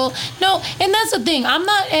natural. No, and that's the thing. I'm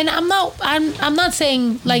not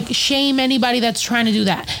saying like shame anybody that's trying to do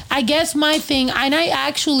that. I guess my thing, and I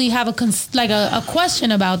actually have a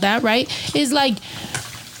question about that, right? Is like,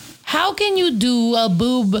 how can you do a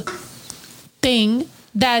boob thing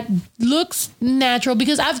that looks natural?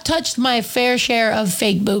 Because I've touched my fair share of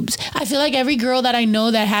fake boobs. I feel like every girl that I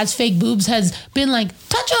know that has fake boobs has been like,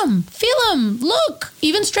 touch them, feel them, look.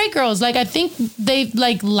 Even straight girls, like I think they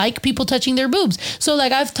like people touching their boobs. So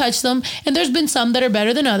like I've touched them, and there's been some that are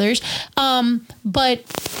better than others. But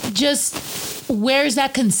just where's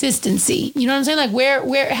that consistency? You know what I'm saying? Like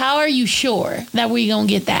where how are you sure that we gonna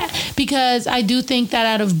get that? Because I do think that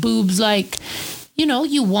out of boobs, like, you know,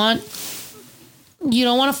 you don't want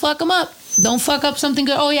to fuck them up. Don't fuck up something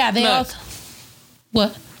good. Oh yeah, they all.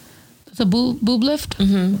 What? It's a boob lift.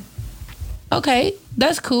 Mm-hmm. Okay,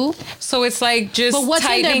 that's cool. So it's like just. But what's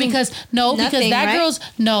in there? Because Nothing, that right?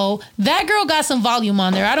 that girl got some volume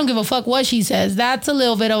on there. I don't give a fuck what she says. That's a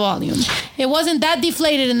little bit of volume. It wasn't that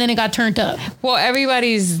deflated and then it got turned up. Well,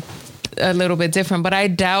 everybody's a little bit different, but I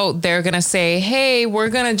doubt they're gonna say, "Hey, we're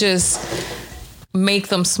gonna just make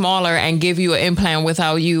them smaller and give you an implant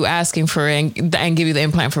without you asking for it and give you the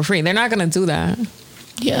implant for free." They're not gonna do that.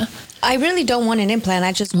 Yeah. I really don't want an implant.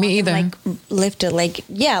 I just want Me them, either. like lift it, like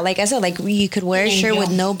like I said, like you could wear a shirt with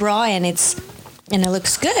no bra and it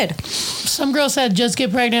looks good. Some girl said just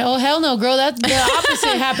get pregnant. Oh hell no, girl. That's the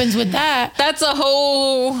opposite happens with that. That's a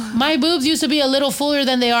whole. My boobs used to be a little fuller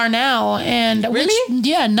than they are now, and Really?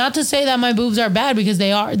 not to say that my boobs are bad, because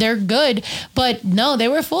they're good, but no, they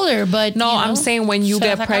were fuller. But No, you know, I'm saying when you se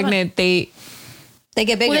get las acaba. pregnant, They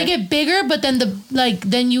get bigger. Well, they get bigger, but then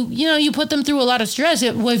then you put them through a lot of stress.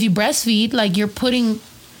 If you breastfeed, like you're putting.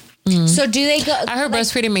 So do they go? I heard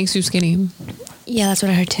breastfeeding makes you skinny. Yeah, that's what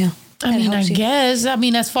I heard too. I mean, I helps you. guess. I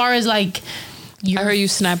mean, as far as like, I heard you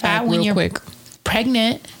snap fat back when real you're quick.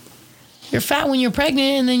 pregnant. You're fat when you're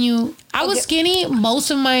pregnant, and then I was skinny most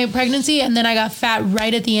of my pregnancy, and then I got fat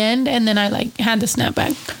right at the end, and then I like had to snap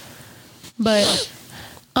back. But,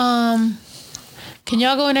 can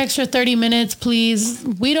y'all go an extra 30 minutes, please?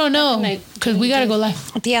 We don't know, because we gotta go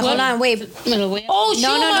live. Yeah, hold on, wait. Oh,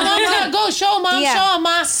 show mom. Go show mom. Yeah. Show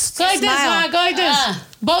mom. Go like this, Smile. ma. Go like this.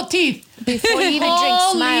 Both teeth. Before you even drink,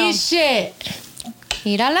 smile. Holy shit.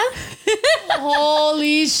 Mírala.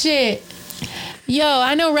 Holy shit. Yo,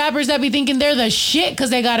 I know rappers that be thinking they're the shit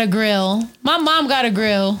because they got a grill. My mom got a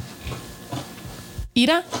grill.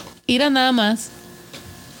 Ira nada más.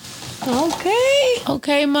 Okay.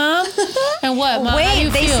 Okay, mom. And what, mom? How do Wait,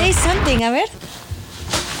 you they feel? say something. A ver.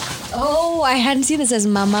 Oh, I hadn't seen this as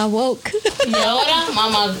Mama Woke. Y ahora,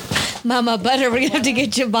 mamá. Mama Butter. We're gonna have to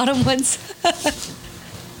get your bottom ones.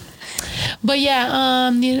 But yeah,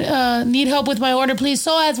 need help with my order, please.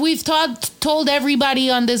 So as we've told everybody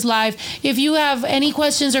on this live, if you have any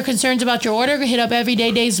questions or concerns about your order, hit up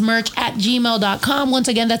everydaydaysmerch@gmail.com. Once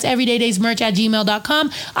again, that's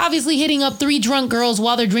everydaydaysmerch@gmail.com. Obviously, hitting up 3 drunk girls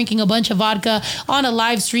while they're drinking a bunch of vodka on a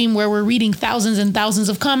live stream where we're reading thousands and thousands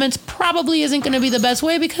of comments probably isn't going to be the best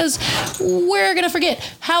way, because we're going to forget.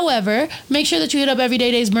 However, make sure that you hit up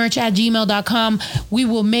everydaydaysmerch@gmail.com. We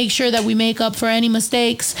will make sure that we make up for any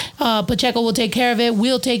mistakes. Pacheco will take care of it.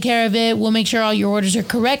 We'll take care of it. We'll make sure all your orders are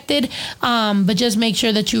corrected. But just make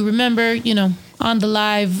sure that you remember, on the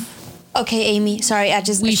live. Okay, Amy. Sorry,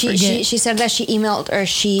 she said that she emailed or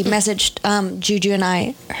she messaged Juju and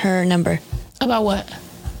I her number. About what?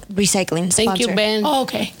 Recycling sponsor. Thank you, Ben. Oh,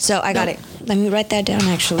 okay. So I got it. Let me write that down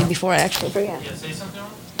actually before I actually forget.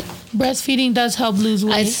 Breastfeeding does help lose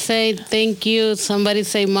weight. I say thank you. Somebody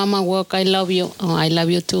say, Mama Walk, I love you. Oh, I love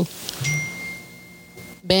you too.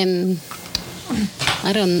 Ben,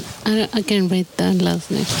 I can't read that last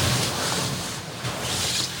name.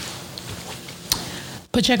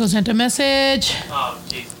 Pacheco sent a message. Oh,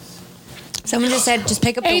 Jesus. Someone just said, just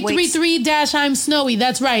pick up the weights. 833-I'm snowy.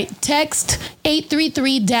 That's right. Text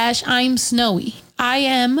 833-I'm snowy. I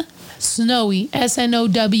am snowy.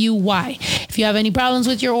 SNOWY. If you have any problems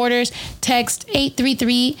with your orders, text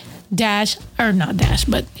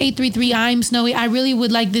 833-I'm snowy. I really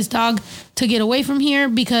would like this dog to get away from here,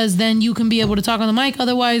 because then you can be able to talk on the mic.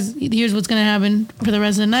 Otherwise, here's what's going to happen for the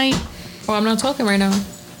rest of the night. Oh, I'm not talking right now.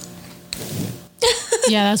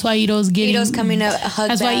 Yeah, that's why Ito's getting. Ito's coming to hug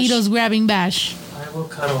That's why Bash. Ito's grabbing Bash. I will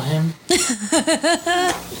cuddle him.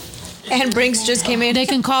 And Brinks just came in. They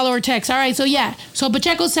can call or text. All right, so yeah. So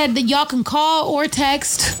Pacheco said that y'all can call or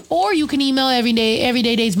text, or you can email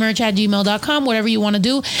everydaydaysmerch@gmail.com, whatever you want to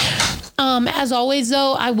do. As always,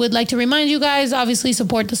 though, I would like to remind you guys, obviously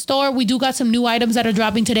support the store. We do got some new items that are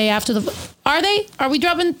dropping today after the... Are they? Are we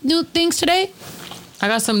dropping new things today? I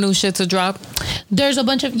got some new shit to drop. There's a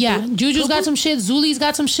bunch of Juju's got some shit, Zuli's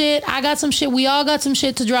got some shit, I got some shit, we all got some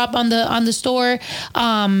shit to drop on the store.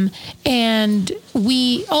 And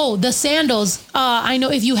the sandals. I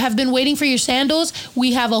know if you have been waiting for your sandals,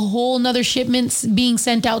 we have a whole nother shipment being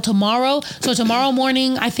sent out tomorrow. So tomorrow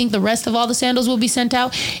morning, I think the rest of all the sandals will be sent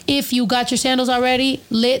out. If you got your sandals already,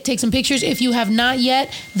 take some pictures. If you have not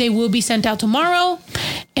yet, they will be sent out tomorrow.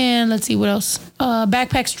 And let's see what else.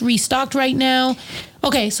 Backpacks restocked right now.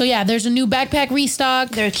 Okay, so yeah, there's a new backpack restock.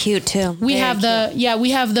 They're cute too. We have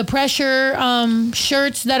the pressure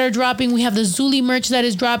shirts that are dropping. We have the Zuli merch that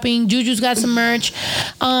is dropping. Juju's got some merch.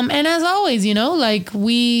 And as always, like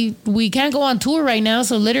we can't go on tour right now,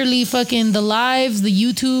 so literally fucking the lives, the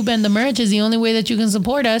YouTube, and the merch is the only way that you can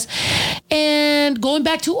support us. And going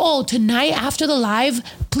back to tonight after the live,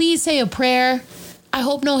 please say a prayer. I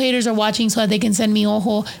hope no haters are watching so that they can send me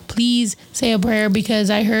ojo. Please say a prayer, because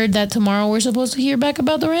I heard that tomorrow we're supposed to hear back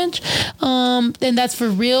about the ranch. And that's for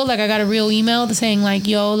real. Like, I got a real email saying like,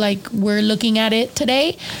 yo, like, we're looking at it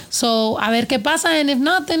today. So, a ver qué pasa. And if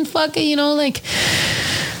not, then fuck it, like,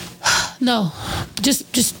 no,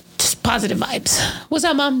 just positive vibes. What's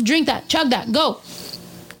up, Mom? Drink that. Chug that. Go.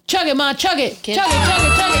 Chug it, Ma. Chug it. Chug it, chug it, chug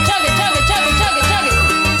it, chug it, chug it, chug it, chug it, chug it, chug it.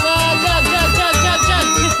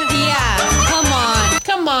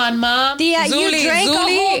 Come on, Mom. Yeah, you drank a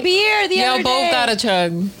whole beer the other day. Y'all both got a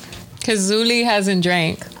chug. Because Zuli hasn't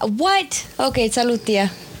drank. What? Okay, salud,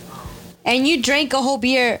 tia. And you drank a whole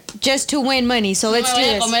beer just to win money, so let's do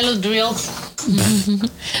this.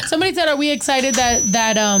 Somebody said, are we excited that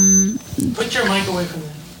Put your mic away from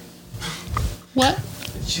that. What?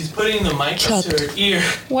 She's putting the mic up to her ear.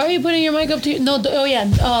 Why are you putting your mic up to your... No,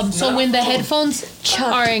 so when the headphones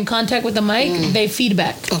are in contact with the mic, they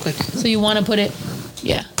feedback. Okay. So you want to put it...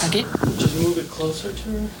 Yeah. Okay. Just move it closer to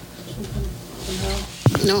her.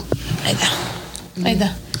 No. Like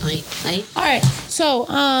that. All right. So,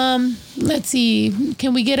 let's see.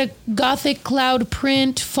 Can we get a Gothic cloud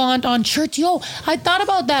print font on shirts? Yo, I thought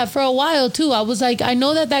about that for a while too. I was like, I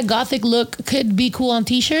know that Gothic look could be cool on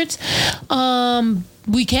t-shirts.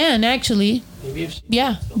 We can actually. Maybe if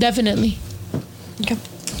yeah, definitely. Okay.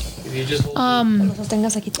 If you just hold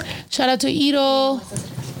shout out to Ito.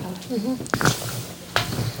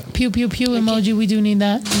 Pew pew pew emoji. We do need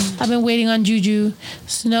that. I've been waiting on Juju.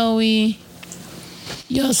 Snowy.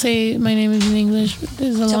 Y'all say my name is in English. This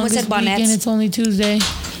is the longest week and it's only Tuesday.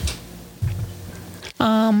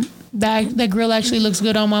 That grill actually looks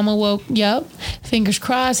good on Mama Woke. Yep. Fingers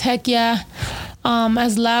crossed. Heck yeah.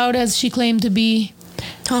 As loud as she claimed to be.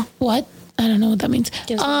 Huh? What? I don't know what that means.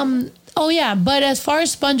 Oh yeah, but as far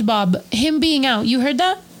as SpongeBob, him being out, you heard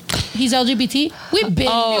that? He's LGBT. We've been.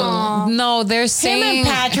 Oh no, they're saying him and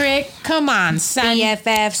Patrick. Come on, son.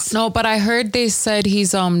 BFFs. No, but I heard they said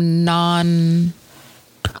he's non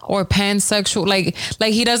or pansexual. Like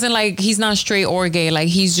he doesn't he's not straight or gay. Like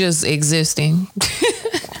he's just existing.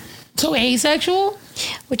 So asexual?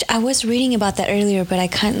 Which I was reading about that earlier, but I'm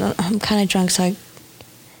kind of drunk, so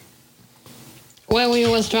When we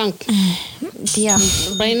was drunk. Yeah.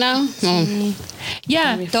 Right now? No.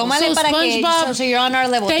 Yeah. Tómale para que, so you're on our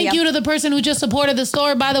level. Thank you to the person who just supported the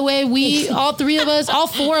store. By the way, all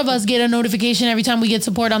four of us get a notification every time we get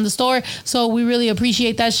support on the store. So we really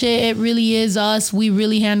appreciate that shit. It really is us. We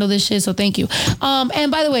really handle this shit. So thank you.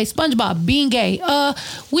 And by the way, SpongeBob being gay,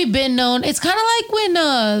 we've been known. It's kind of like when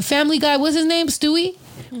Family Guy, what's his name? Stewie?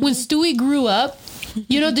 When Stewie grew up.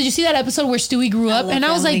 You know, did you see that episode where Stewie grew up? And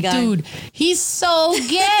I was like, dude, he's so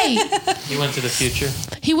gay. He went to the future.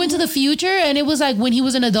 He went to the future, and it was like when he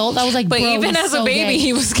was an adult, I was like, but bro, even as a baby,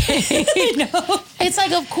 he was gay. I know. It's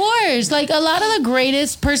like, of course, like a lot of the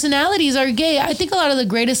greatest personalities are gay. I think a lot of the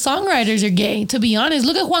greatest songwriters are gay, to be honest.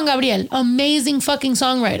 Look at Juan Gabriel, amazing fucking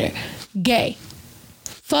songwriter, gay.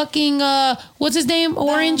 Fucking, what's his name?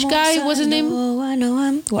 Orange guy? What's his name? I know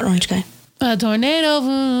him. What orange guy? A tornado.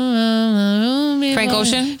 Frank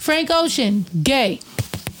Ocean? Frank Ocean, gay.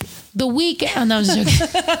 The Weeknd. Oh, no, I'm just joking.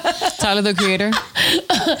 Tyler, the Creator.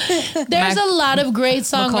 There's a lot of great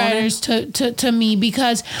songwriters to me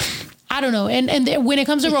because I don't know. And when it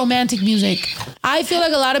comes to romantic music, I feel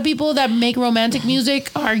like a lot of people that make romantic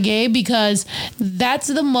music are gay because that's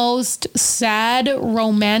the most sad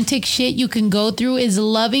romantic shit you can go through is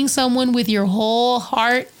loving someone with your whole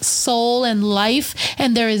heart, soul, and life.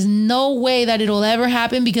 And there is no way that it'll ever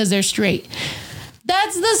happen because they're straight.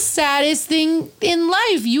 That's the saddest thing in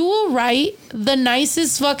life. You will write the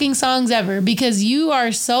nicest fucking songs ever because you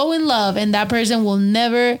are so in love and that person will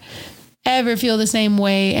never ever feel the same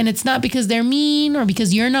way. And it's not because they're mean or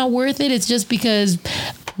because you're not worth it. It's just because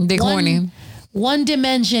They corny. one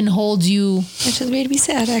dimension holds you. Which is made me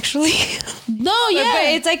sad, actually. No, yeah. But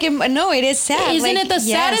it's like, no, it is sad. Isn't like, it the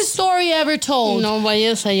saddest story ever told? No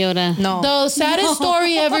vayas a llorar. No. The saddest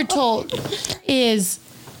story ever told is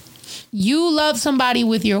you love somebody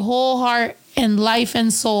with your whole heart and life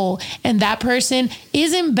and soul, and that person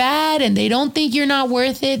isn't bad and they don't think you're not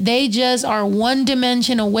worth it. They just are one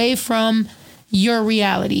dimension away from your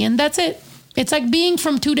reality, and that's it. It's like being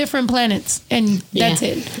from two different planets, and that's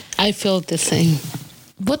it. I feel the same.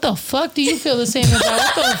 What the fuck do you feel the same about?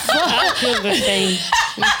 What the fuck? I feel the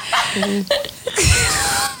same.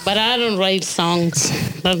 But I don't write songs.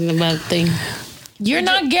 That's the bad thing. You're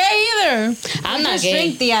not gay either. I'm not Just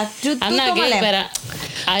gay. drink, tía. I'm not gay, but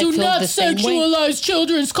I Do feel not the same way. sexualize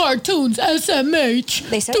children's cartoons, SMH.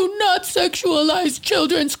 They said- Do not sexualize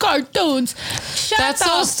children's cartoons. Shut That's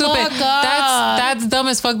the so stupid. fuck up. That's dumb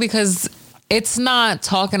as fuck because it's not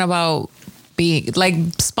talking about being like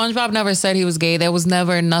SpongeBob never said he was gay. There was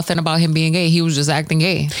never nothing about him being gay. He was just acting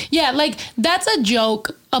gay. Yeah, like that's a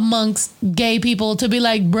joke amongst gay people to be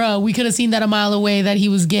like, bro, we could have seen that a mile away that he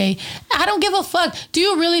was gay. I don't give a fuck. Do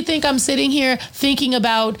you really think I'm sitting here thinking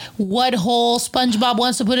about what hole SpongeBob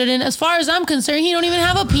wants to put it in? As far as I'm concerned, he don't even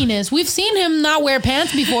have a penis. We've seen him not wear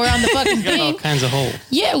pants before on the fucking Got all thing. kinds of holes.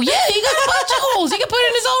 Yeah, he got a bunch of holes. He can put it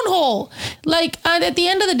in his own hole. Like at the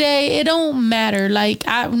end of the day, it don't matter. Like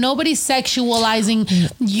nobody's sexualizing.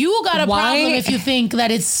 You got a Why- problem if you think that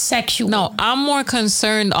it's sexual. No, I'm more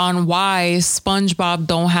concerned on why SpongeBob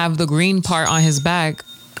don't have the green part on his back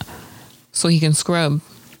so he can scrub.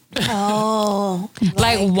 Oh.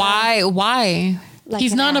 Like why? Like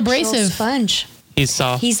He's an not actual abrasive. sponge. He's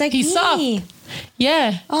soft. He's like He's me. soft.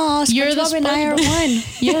 Yeah. Oh, You're the SpongeBob and I are one.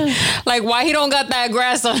 Yeah. Like why he don't got that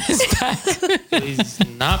grass on his back? He's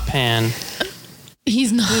not pan.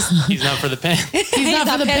 He's not. He's not for the pan. He's not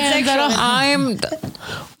for the pants at all. I'm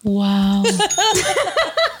Wow.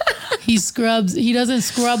 He scrubs. He doesn't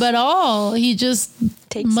scrub at all. He just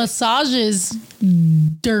Takes it. massages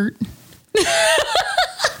dirt.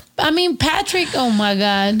 I mean, Patrick. Oh my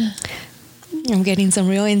God. I'm getting some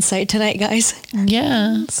real insight tonight, guys.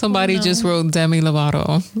 Yeah. somebody just wrote Demi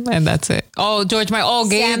Lovato and that's it. Oh, George Michael. Oh,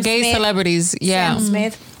 Sam gay Smith. celebrities. Yeah. Sam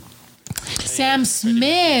Smith. Sam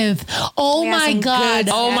Smith. Oh We got my some God.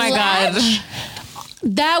 good Oh my God.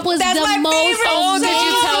 That was That's the my most. favorite Oh, did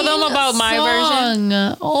you tell them about my version?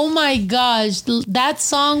 version? Oh my gosh, that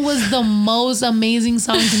song was the most amazing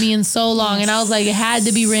song to me in so long, and I was like, it had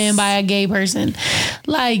to be written by a gay person.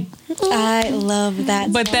 Like, I love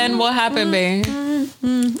that. But then what happened, babe?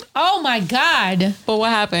 oh my God, But what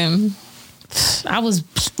happened? I was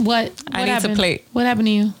what? I what need to happened? play. What happened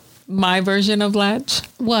to you? My version of Latch.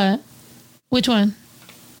 What? Which one?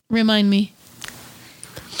 Remind me.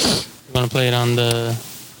 You want to play it on the?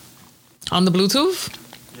 On the Bluetooth?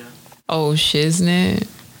 Yeah. Oh, shiznit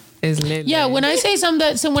is lit. Yeah, when I say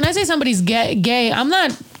when I say somebody's gay, I'm not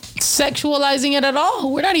sexualizing it at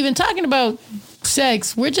all. We're not even talking about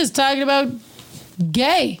sex. We're just talking about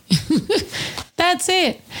gay. That's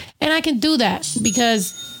it. And I can do that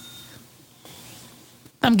because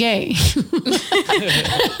I'm gay.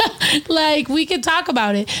 Like, we could talk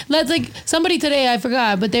about it. Let's, like, somebody today, I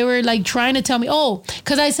forgot, but they were like trying to tell me,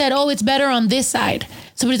 because I said, it's better on this side.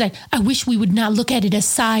 Somebody's like, I wish we would not look at it as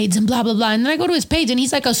sides and blah, blah, blah. And then I go to his page and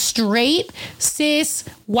he's like a straight, cis,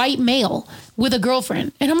 white male with a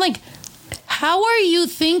girlfriend. And I'm like, how are you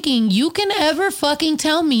thinking you can ever fucking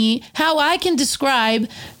tell me how I can describe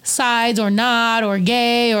sides or not, or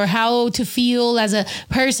gay, or how to feel as a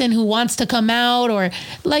person who wants to come out, or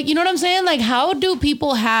like, you know what I'm saying? Like, how do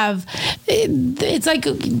people have, it's like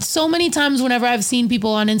so many times whenever I've seen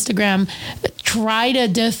people on Instagram try to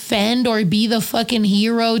defend or be the fucking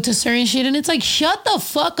hero to certain shit, and it's like, shut the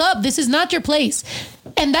fuck up. This is not your place.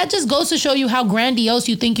 And that just goes to show you how grandiose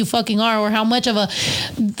you think you fucking are, or how much of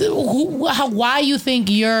why you think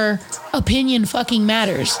your opinion fucking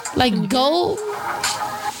matters. Like, go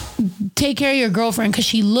take care of your girlfriend because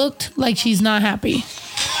she looked like she's not happy.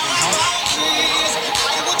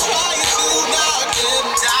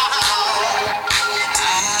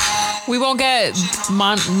 We won't get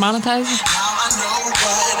monetized.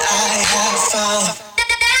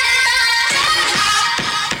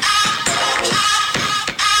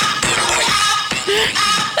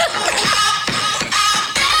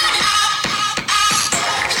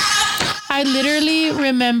 I I literally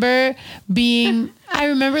remember being, I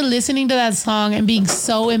remember listening to that song and being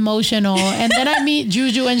so emotional. And then I meet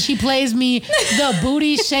Juju and she plays me the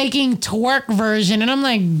booty shaking twerk version. And I'm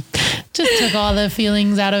like, just took all the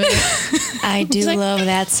feelings out of it. I do love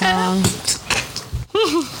that song.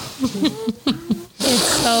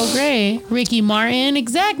 It's so great. Ricky Martin,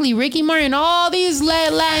 exactly. Ricky Martin. All these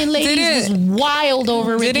Latin ladies was wild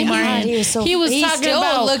over Ricky Martin. He's talking still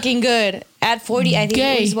about looking good at 40. I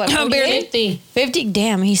think he's what, 50. 50.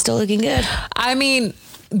 Damn, he's still looking good. I mean,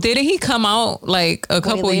 didn't he come out like a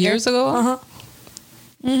couple years ago? Uh-huh.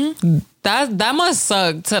 Mm-hmm. That must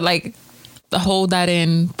suck to like hold that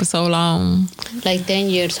in for so long. Like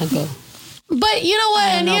 10 years ago. But you know what?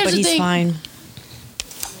 I don't know, here's but the he's thing. fine.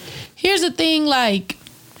 Here's the thing, like,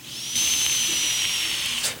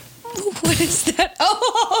 What is that?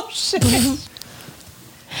 Oh, shit.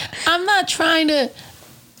 I'm not trying to.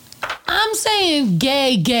 I'm saying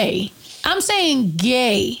gay. I'm saying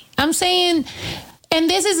gay. I'm saying, and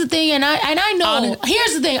this is the thing, and I know.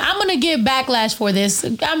 Here's the thing. I'm gonna get backlash for this.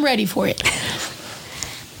 I'm ready for it.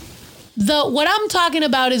 What I'm talking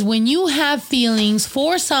about is when you have feelings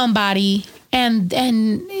for somebody. And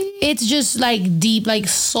it's just like deep, like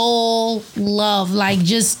soul love, like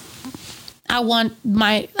just I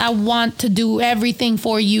want to do everything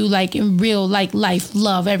for you, like in real, like life,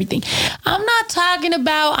 love, everything. I'm not talking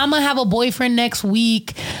about I'm gonna have a boyfriend next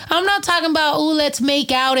week. I'm not talking about, ooh, let's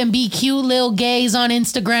make out and be cute little gays on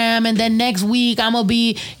Instagram, and then next week I'm gonna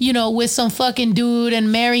be, with some fucking dude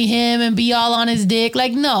and marry him and be all on his dick.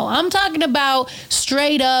 Like, no, I'm talking about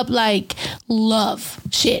straight up like love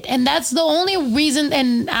shit. And that's the only reason,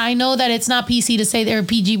 and I know that it's not PC to say they're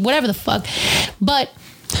PG, whatever the fuck, but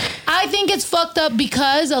I think it's fucked up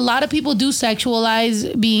because a lot of people do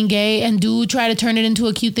sexualize being gay and do try to turn it into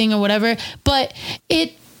a cute thing or whatever, but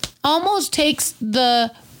it almost takes the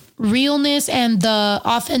realness and the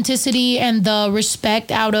authenticity and the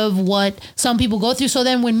respect out of what some people go through. So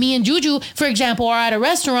then when me and Juju, for example, are at a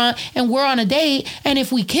restaurant and we're on a date, and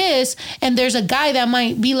if we kiss and there's a guy that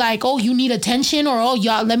might be like, oh, you need attention, or oh,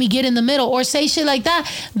 y'all, let me get in the middle, or say shit like that,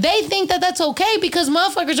 they think that that's okay because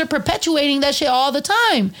motherfuckers are perpetuating that shit all the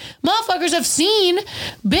time. Motherfuckers have seen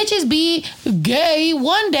bitches be gay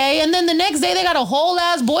one day and then the next day they got a whole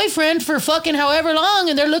ass boyfriend for fucking however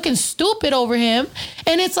long and they're looking stupid over him.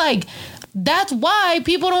 And it's like, that's why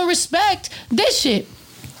people don't respect this shit.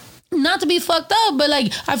 Not to be fucked up, but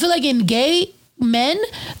like, I feel like in gay men,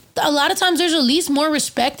 a lot of times there's at least more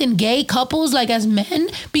respect in gay couples, like as men,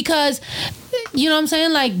 because, you know what I'm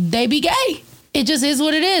saying? Like, they be gay. It just is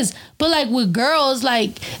what it is. But like with girls,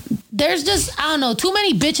 like, there's just, I don't know, too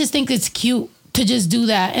many bitches think it's cute to just do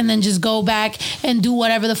that and then just go back and do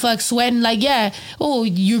whatever the fuck, sweating like, yeah, oh,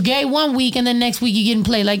 you're gay one week and then next week you getting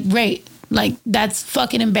played. Like, great. Like, that's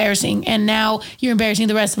fucking embarrassing. And now you're embarrassing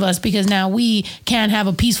the rest of us because now we can't have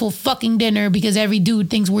a peaceful fucking dinner because every dude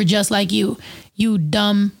thinks we're just like you. You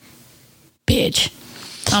dumb bitch.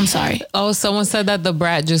 I'm sorry. Oh, someone said that The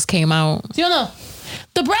Brat just came out. You know,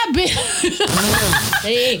 The Brat bitch.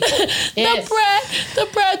 Hey, yes. The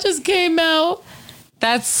Brat just came out.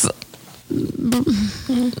 That's... I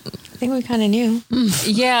think we kind of knew.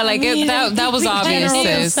 Yeah, like that was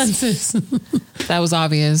obvious, sis. That was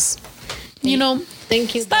obvious. You know,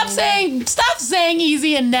 Thank you. stop saying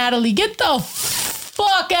Easy and Natalie. Get the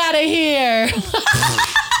fuck out of here.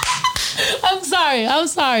 I'm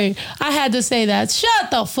sorry. I had to say that. Shut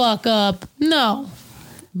the fuck up. No.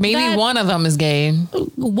 Maybe one of them is gay.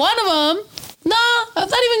 One of them? No, I'm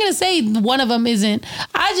not even going to say one of them isn't.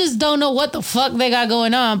 I just don't know what the fuck they got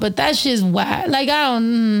going on, but that shit's whack. Like,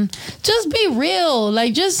 just be real.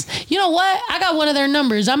 Like, just, you know what? I got one of their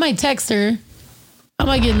numbers. I might text her. I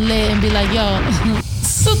might get lit and be like, yo,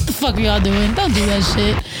 what the fuck are y'all doing? Don't do that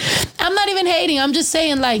shit. I'm not even hating. I'm just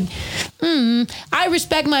saying, like, I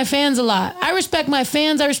respect my fans a lot. I respect my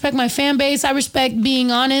fans. I respect my fan base. I respect being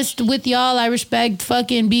honest with y'all. I respect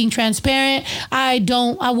fucking being transparent. I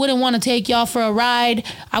wouldn't want to take y'all for a ride.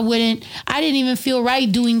 I didn't even feel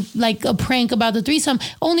right doing like a prank about the threesome,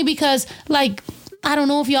 only because, like, I don't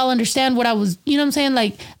know if y'all understand what I was, you know what I'm saying?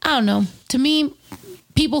 Like, I don't know. To me,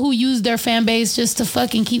 people who use their fan base just to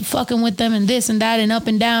fucking keep fucking with them and this and that and up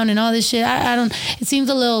and down and all this shit, I don't, it seems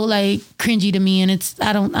a little like cringy to me, and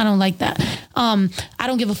I don't like that. I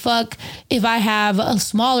don't give a fuck if I have a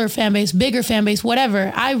smaller fan base, bigger fan base,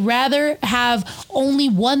 whatever. I'd rather have only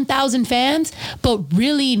 1,000 fans, but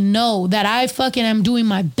really know that I fucking am doing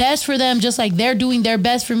my best for them, just like they're doing their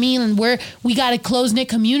best for me, and we got a close-knit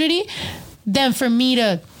community, than for me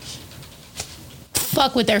to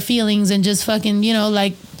fuck with their feelings and just fucking, you know,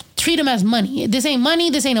 like, treat them as money. This ain't money.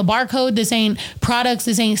 This ain't a barcode. This ain't products.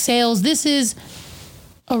 This ain't sales. This is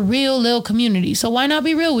a real little community. So why not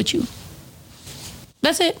be real with you?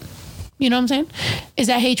 That's it. You know what I'm saying? Is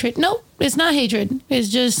that hatred? No, it's not hatred. It's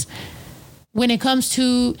just when it comes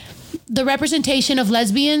to the representation of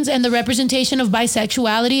lesbians and the representation of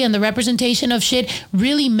bisexuality and the representation of shit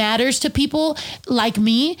really matters to people like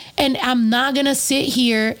me. And I'm not gonna sit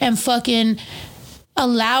here and fucking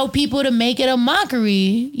allow people to make it a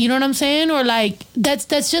mockery. You know what I'm saying? Or like that's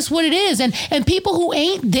just what it is. And people who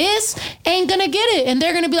ain't this ain't gonna get it. And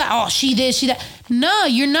they're gonna be like, oh, she this, she that. No,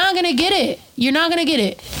 you're not gonna get it. You're not gonna get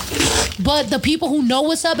it. But the people who know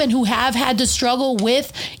what's up and who have had to struggle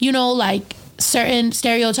with, you know, like certain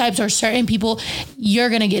stereotypes or certain people, you're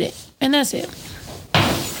gonna get it. And that's it.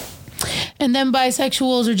 And then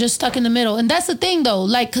bisexuals are just stuck in the middle. And that's the thing though,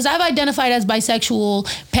 like, because I've identified as bisexual,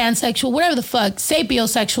 pansexual, whatever the fuck,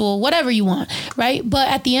 sapiosexual, whatever you want, right? But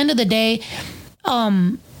at the end of the day,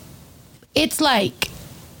 it's like,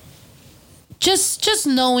 just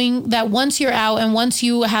knowing that once you're out and once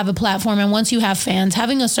you have a platform and once you have fans,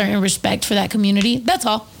 having a certain respect for that community, that's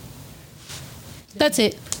all. That's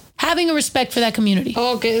it. Having a respect for that community.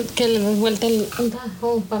 Oh, que le des vuelta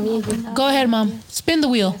para mí. Go ahead, Mom. Spin the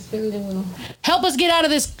wheel. Spin the wheel. Help us get out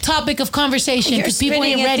of this topic of conversation because people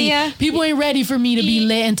ain't spinning it, ready. Tia. People ain't ready for me to be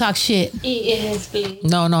lit and talk shit.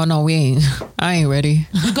 No, we ain't. I ain't ready.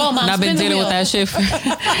 Go, Mom. And I've been spin the dealing wheel. with that shit.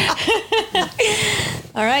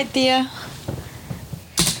 All right, Thea.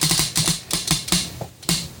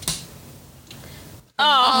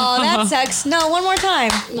 Oh, that sucks. No, one more time.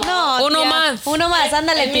 No, Uno Tia. más. Uno más.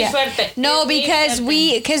 Ándale, Es mi Tia. suerte. No, Es mi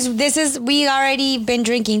because suerte. we already been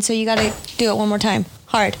drinking, so you gotta do it one more time.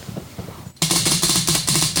 Hard.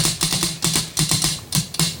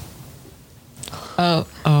 Oh.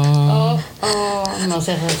 No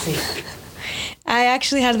seas así. I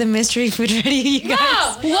actually had the mystery food ready, you guys.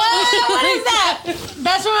 What? What is that?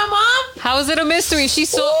 That's for my mom? How is it a mystery? She's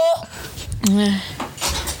so.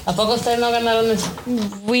 ¿A poco ustedes no ganaron eso?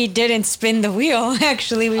 We didn't spin the wheel,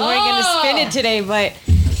 actually. We weren't going to spin it today, but...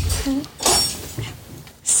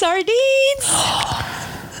 Sardines!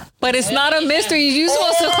 But it's not a mystery. You're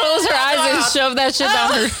supposed to close her eyes and shove that shit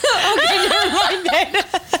down her.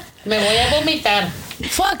 Me voy a vomitar.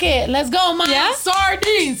 Fuck it. Let's go, Mom. Yeah?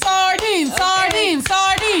 Sardines. Like,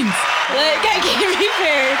 I can't be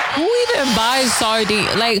fair. Who even buys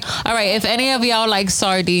sardines? Like, all right, if any of y'all like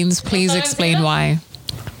sardines, please explain why.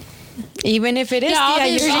 Even if it is, all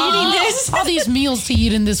Tia, these, you're eating this. all these meals to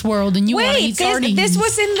eat in this world, and you want to Wait, eat sardines. this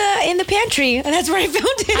was in the pantry, and that's where I found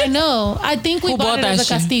it. I know. I think we Who bought bought it as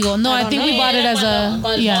a that shit? castigo. No, I think we bought it as a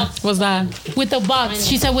What's that? with the box.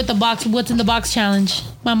 She said with the box. What's in the box challenge?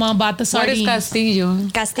 My mom bought the What is sardines. Castillo?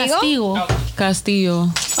 Castigo? Castigo. Castillo.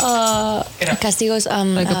 Castigo's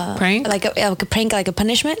Like a prank? like a prank, like a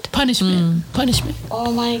punishment. Punishment. Punishment.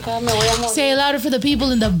 Oh my God, me voy a morir. Say it louder for the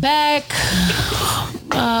people in the back.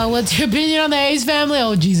 What's your opinion on the Ace family?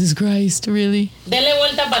 Oh, Jesus Christ, really? Dele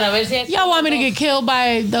vuelta para ver si... Y'all want me to get killed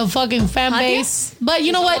by the fucking fan base? But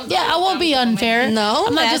you know what? Yeah, I won't be unfair. No,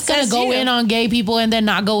 I'm not just gonna that's go you. in on gay people and then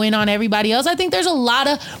not go in on everybody else. I think there's a lot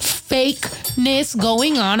of fakeness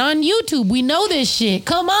going on YouTube. We know this shit.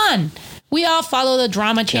 Come on. We all follow the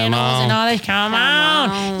drama channels and all this. Come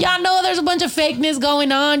on. Y'all know there's a bunch of fakeness going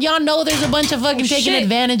on. Y'all know there's a bunch of fucking taking shit.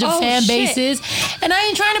 advantage of Oh, fan shit. bases. And I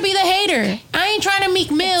ain't trying to be the hater. I ain't trying to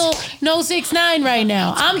Meek Mill no 6ix9ine right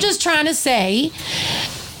now. I'm just trying to say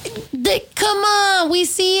come on, we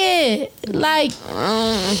see it. Like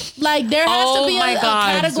there has to be a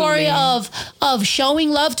category of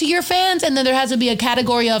showing love to your fans, and then there has to be a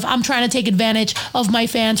category of I'm trying to take advantage of my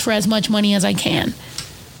fans for as much money as I can.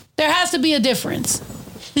 There has to be a difference.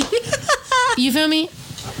 You feel me?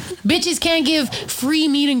 Bitches can't give free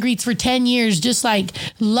meet and greets for 10 years just like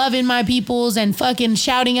loving my peoples and fucking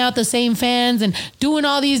shouting out the same fans and doing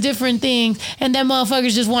all these different things, and then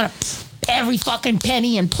motherfuckers just want to every fucking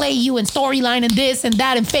penny and play you and storyline and this and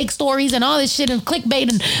that and fake stories and all this shit and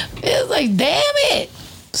clickbait, and it's like, damn it.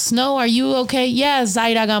 Snow, are you okay? Yeah,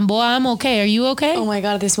 Zaira Gamboa, I'm okay. Are you okay? Oh my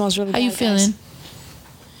God, this smells really How bad. you feeling?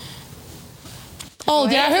 Oh,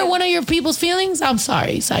 did I hurt one of your people's feelings? I'm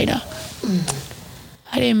sorry, Zaira.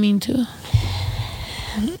 I didn't mean to.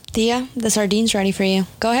 Tia, the sardines ready for you.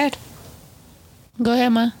 Go ahead. Go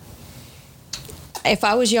ahead, Ma. If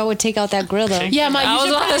I was you, I would take out that grill though. Yeah, Ma, you I was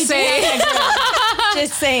should about to probably say.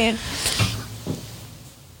 Just saying.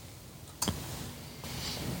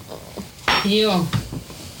 Yo.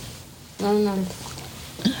 No.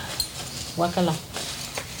 Guácala.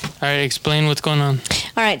 All right, explain what's going on.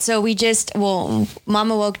 All right, so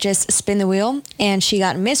Mama Woke just spin the wheel, and she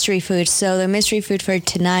got mystery food. So the mystery food for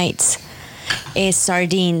tonight's is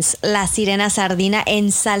sardines. La Sirena Sardina en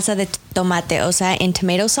salsa de tomate, o sea, in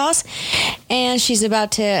tomato sauce. And she's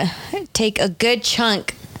about to take a good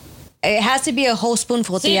chunk. It has to be a whole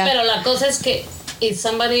spoonful, Sí, tía. pero la cosa es que if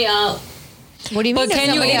somebody What do you mean? But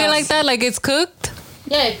can you eat it like that? Like it's cooked?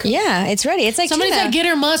 Yeah, it's ready. It's like Somebody tuna. said get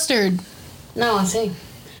her mustard. No, así.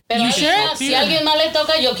 Pero You sure? si a alguien más le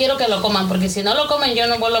toca, yo quiero que lo coman, porque si no lo comen, yo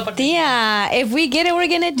no vuelvo a participar. Tía, if we get it, we're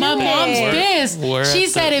gonna do My mom's it. pissed. We're She at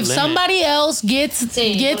said the if limit. somebody else gets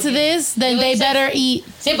Sí, porque this, then yo they hice- better eat.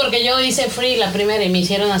 Sí, porque yo hice free la primera y me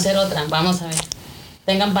hicieron hacer otra. Vamos a ver.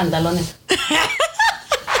 Tengan pantalones.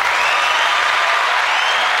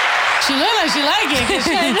 She look like she like it.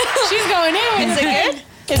 'Cause she's going in. Is it good?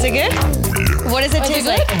 Is it good? What does it taste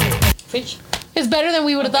like? Fish. It's better than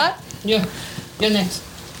we would have thought. Yo. Yo next.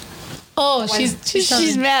 Oh, she's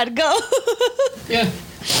She's mad. Go. Yo.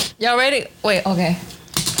 Y'all ready? Wait, okay.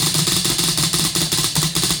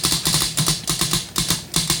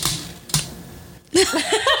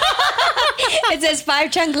 It says 5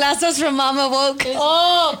 chanclazos from Mama Woke.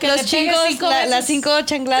 Oh, que Los le pegue chingos, cinco las veces 5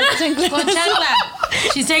 chanclazos. con chancla.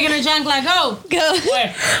 She's taking her chancla. Go. Go.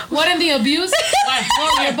 Where? What in the abuse?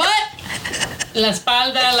 What, your butt? La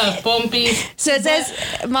espalda, las pompis. So it says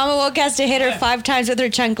Mama Woke has to hit her 5 times with her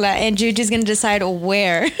chancla, and Juju's gonna decide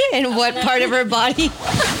where and what part of her body.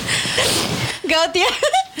 Go, tía.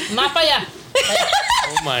 Más para allá.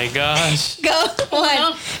 Oh my gosh. Go.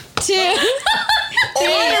 1, 2, 3,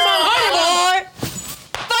 4,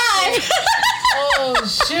 5. Oh,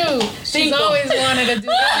 shoot. She's always wanted to do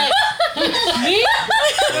that. Me?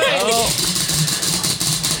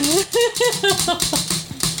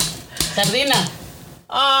 Sardina.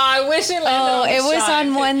 Oh, I wish it landed Oh, on the it was shot.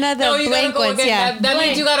 on one of the No, you gotta blank go ones. again. Yeah. That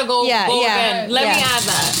means you gotta go, Yeah, go yeah, again. Let me yeah. add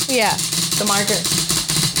that. Yeah. The marker.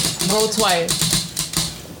 Go twice.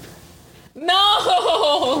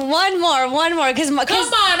 No! One more, because Come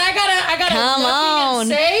on, I gotta Come on.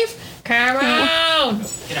 nothing and save. Come on.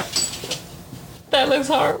 That looks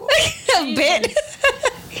horrible. a bit.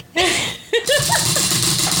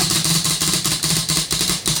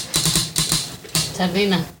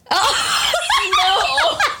 Sardina.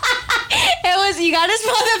 It was, you gotta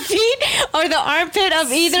smell the feet or the armpit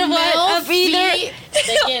of either one, of either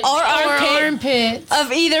feet or or armpit armpit.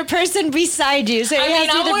 of either person beside you. So it mean, has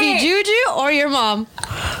to I'm either be with- Juju or your mom.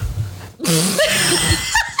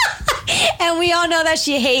 And we all know that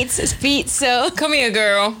she hates feet, so Come here,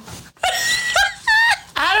 girl.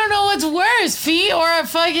 I don't know what's worse, feet or a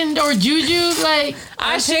fucking or juju. Like,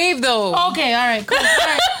 I shaved though. okay, all right, cool. All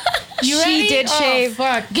right. You She ready? did Oh, shave.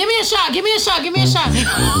 fuck. Give me a shot. Give me a shot. Give me a shot.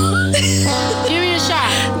 Give me a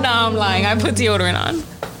shot. No, I'm lying. I put deodorant on.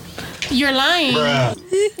 You're lying. I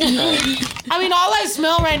mean, all I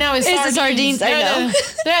smell right now is It's the sardines. sardines, I know.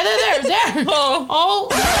 There. Oh.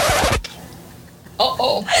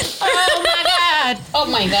 Oh my God. Oh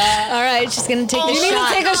my God. all right, she's gonna take the You need to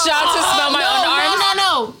shot. take a shot to smell my underarms.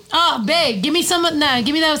 No. Oh, babe, give me some of that.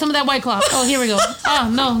 Give me some of that White Claw. Oh, here we go. Oh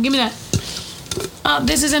no, give me that. Oh,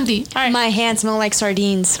 this is empty. All right. My hands smell like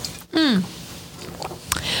sardines.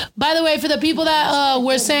 By the way, for the people that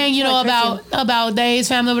were saying, you know, about the A's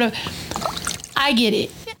family, whatever, I get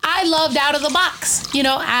it. I loved Out of the Box. You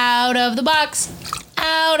know, Out of the Box.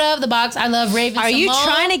 Out of the Box. I love Raven. Are you Simone.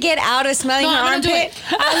 trying to get out of smelling No, her I'm gonna do armpit? it.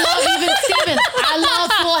 I love Even Stevens. I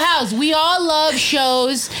love Full House. We all love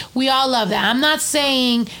shows. We all love that. I'm not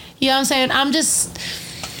saying, you know what I'm saying? I'm just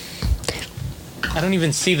I don't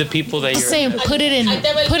even see the people that you're. saying put it in Ahí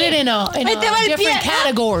te va el a Ahí te va el different pie.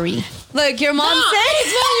 category. Look, your mom No, I said. ain't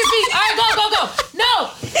smelling your feet. All right, go. No,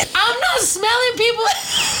 I'm not smelling people.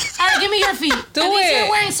 All right, give me your feet. Do At least it. you're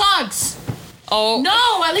wearing socks. Oh.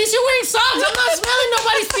 No, at least you're wearing socks. I'm not smelling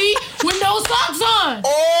nobody's feet with no socks on.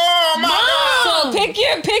 Oh my Mom, So pick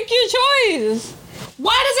your choice.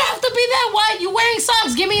 why does it have to be that white? You're wearing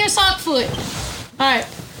socks. Give me your sock foot. All right.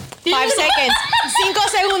 5 seconds. 5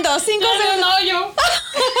 segundos. 5 segundos. No, yo.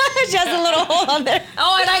 She has a little hole on there.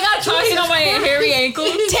 Oh, and I got chocolate on my hairy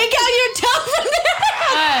ankles. Take out your toe from there.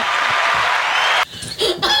 All right.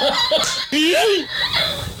 Yo, you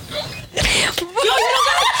don't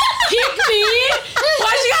gotta kick me.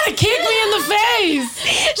 Why you gotta kick me in the face?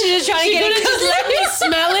 She's just trying to You get couldn't it. just let me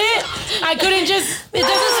smell it. I couldn't just. It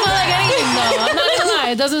doesn't smell like anything though. I'm not gonna lie.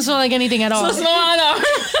 It doesn't smell like anything at all. Smell on her.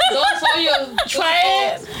 Don't show you. Try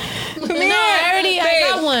it. No, I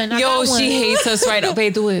got one. I Yo, got one. she hates us right now.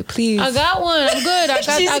 Babe, do it, please. I got one. I'm good. I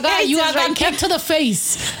got you. I hates us got right kicked to the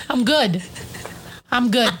face. I'm good.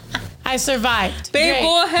 I survived. Babe, Great.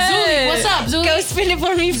 go ahead. Zuli, what's up, Zuli? Go spin it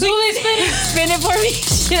for me. Zuli, spin it. Spin it for me.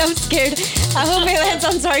 Shit, I'm scared. I hope it lands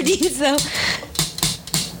on sardines though.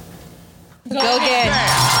 Go again.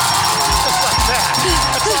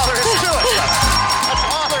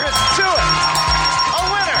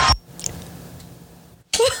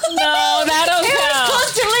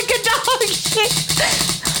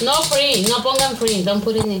 No free. No pongan free. Don't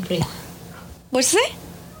put it in free. What's it?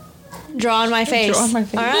 Draw on my face. Draw on my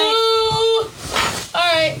face. All right.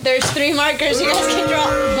 All right. There's 3 markers. You guys can draw.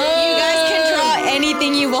 You guys can draw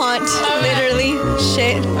anything you want. Literally.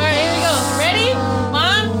 Shit. All right, here we go. Ready?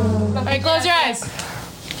 Mom? All right, close your eyes.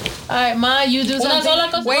 All right, Ma, you do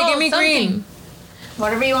something. Wait, give me green.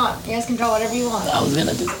 Whatever you want. You guys can draw whatever you want. I was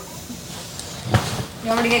gonna do. You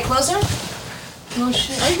want me to get closer? Oh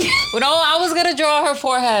shit. No, I was gonna draw her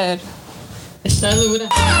forehead. Está dura.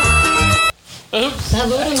 Oops. Está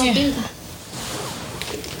dura, no pinta.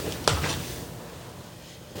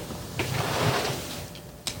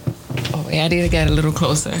 Oh, yeah, I need to get a little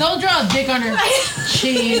closer. Don't draw a dick on her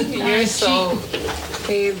chin. You're so.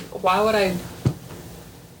 Babe, why would I?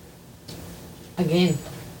 Again.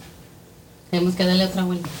 Tenemos que darle otra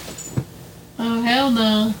vuelta. Oh hell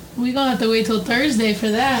no. We gonna have to wait till Thursday for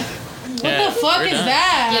that. What Yeah, the fuck we're is done.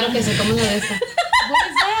 that? Quiero que se coman una de estas. What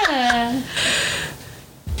is that?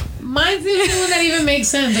 Mine's the only one that even makes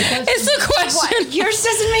sense. The question. It's a question. Yours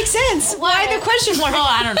doesn't make sense. Why the question mark? Oh,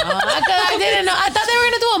 I don't know. I didn't know. I thought they were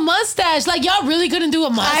gonna do a mustache. Like y'all really couldn't do a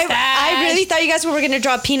mustache. I really thought you guys were gonna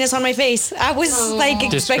draw a penis on my face. I was like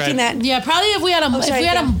expecting that. Yeah, probably if we had a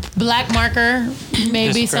black marker,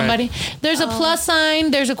 maybe Describe. somebody. There's a plus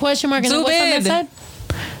sign. There's a question mark. And then what's on that side?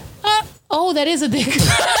 Oh, that is a dick.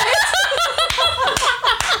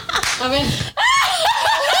 A ver.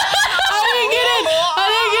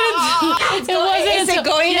 Is it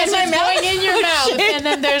going in my mouth? Going in your mouth, and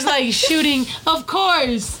then there's like shooting. Of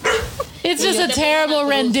course, it's just a terrible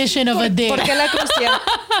rendition of a dick. ¿Por qué la crustea?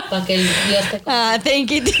 Para que Dios te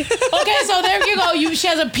Thank you. Okay, so there you go. She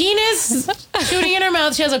has a penis shooting in her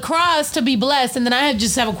mouth. She has a cross to be blessed, and then I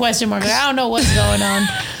just have a question mark. I don't know what's going on.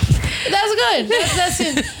 That's good. That's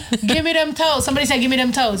it. Give me them toes. Somebody said, "Give me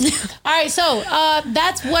them toes." All right, so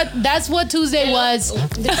that's what Tuesday was.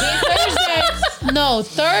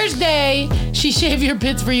 Thursday. She shaved your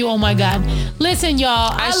pits for you. Oh my God! Listen,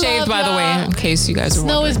 y'all. I shaved, by the way, in case you guys are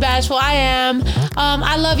Snow wondering. is bashful. I am.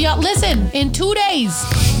 I love y'all. Listen, in 2 days.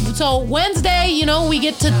 So Wednesday, we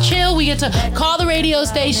get to chill. We get to call the radio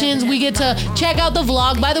stations. We get to check out the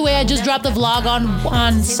vlog. By the way, I just dropped the vlog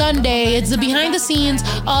on Sunday. It's the behind the scenes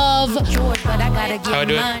of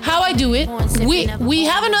how I do it. We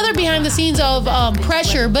have another behind the scenes of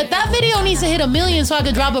Pressure, but that video needs to hit 1 million so I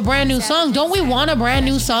could drop a brand new song. Don't we want a brand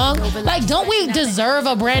new song? Like, don't we deserve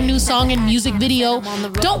a brand new song and music video?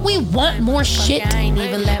 Don't we want more shit?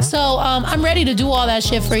 So I'm ready to do all that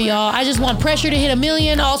shit for y'all. I just want Pressure to hit 1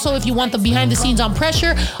 million. Also, if you want the behind the scenes on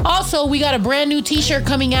Pressure, also we got a brand new t-shirt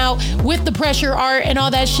coming out with the Pressure art and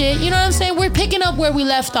all that shit. You know what I'm saying? We're picking up where we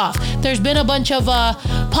left off. There's been a bunch of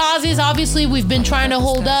pauses. Obviously, we've been trying to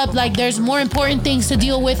hold up. Like, there's more important things to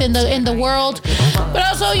deal with in the world. But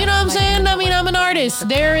also, you know what I'm saying? I mean, I'm an artist.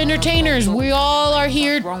 They're entertainers. We all are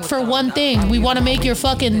here for one thing. We want to make your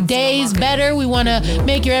fucking days better. We want to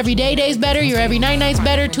make your everyday days better, your every nights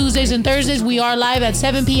better. Tuesdays and Thursdays, we are live at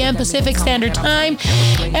 7 p.m. Pacific Standard Time.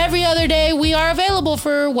 Every other day, we are available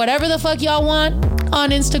for whatever the fuck y'all want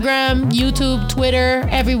on Instagram, YouTube, Twitter,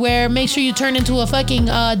 everywhere. Make sure you turn into a fucking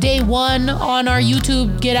day one on our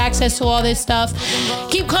YouTube. Get access to all this stuff.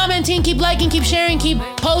 Keep commenting, keep liking, keep sharing, keep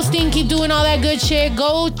posting, keep doing all that good shit.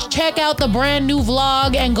 Go check out the brand new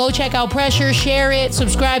vlog and go check out Pressure. Share it,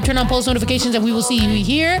 subscribe, turn on post notifications, and we will see you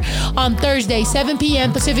here on Thursday, 7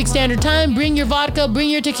 p.m. Pacific Standard Time. Bring your vodka, bring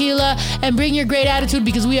your tequila, and bring your great attitude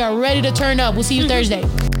because we are ready to turn up. We'll see you Thursday.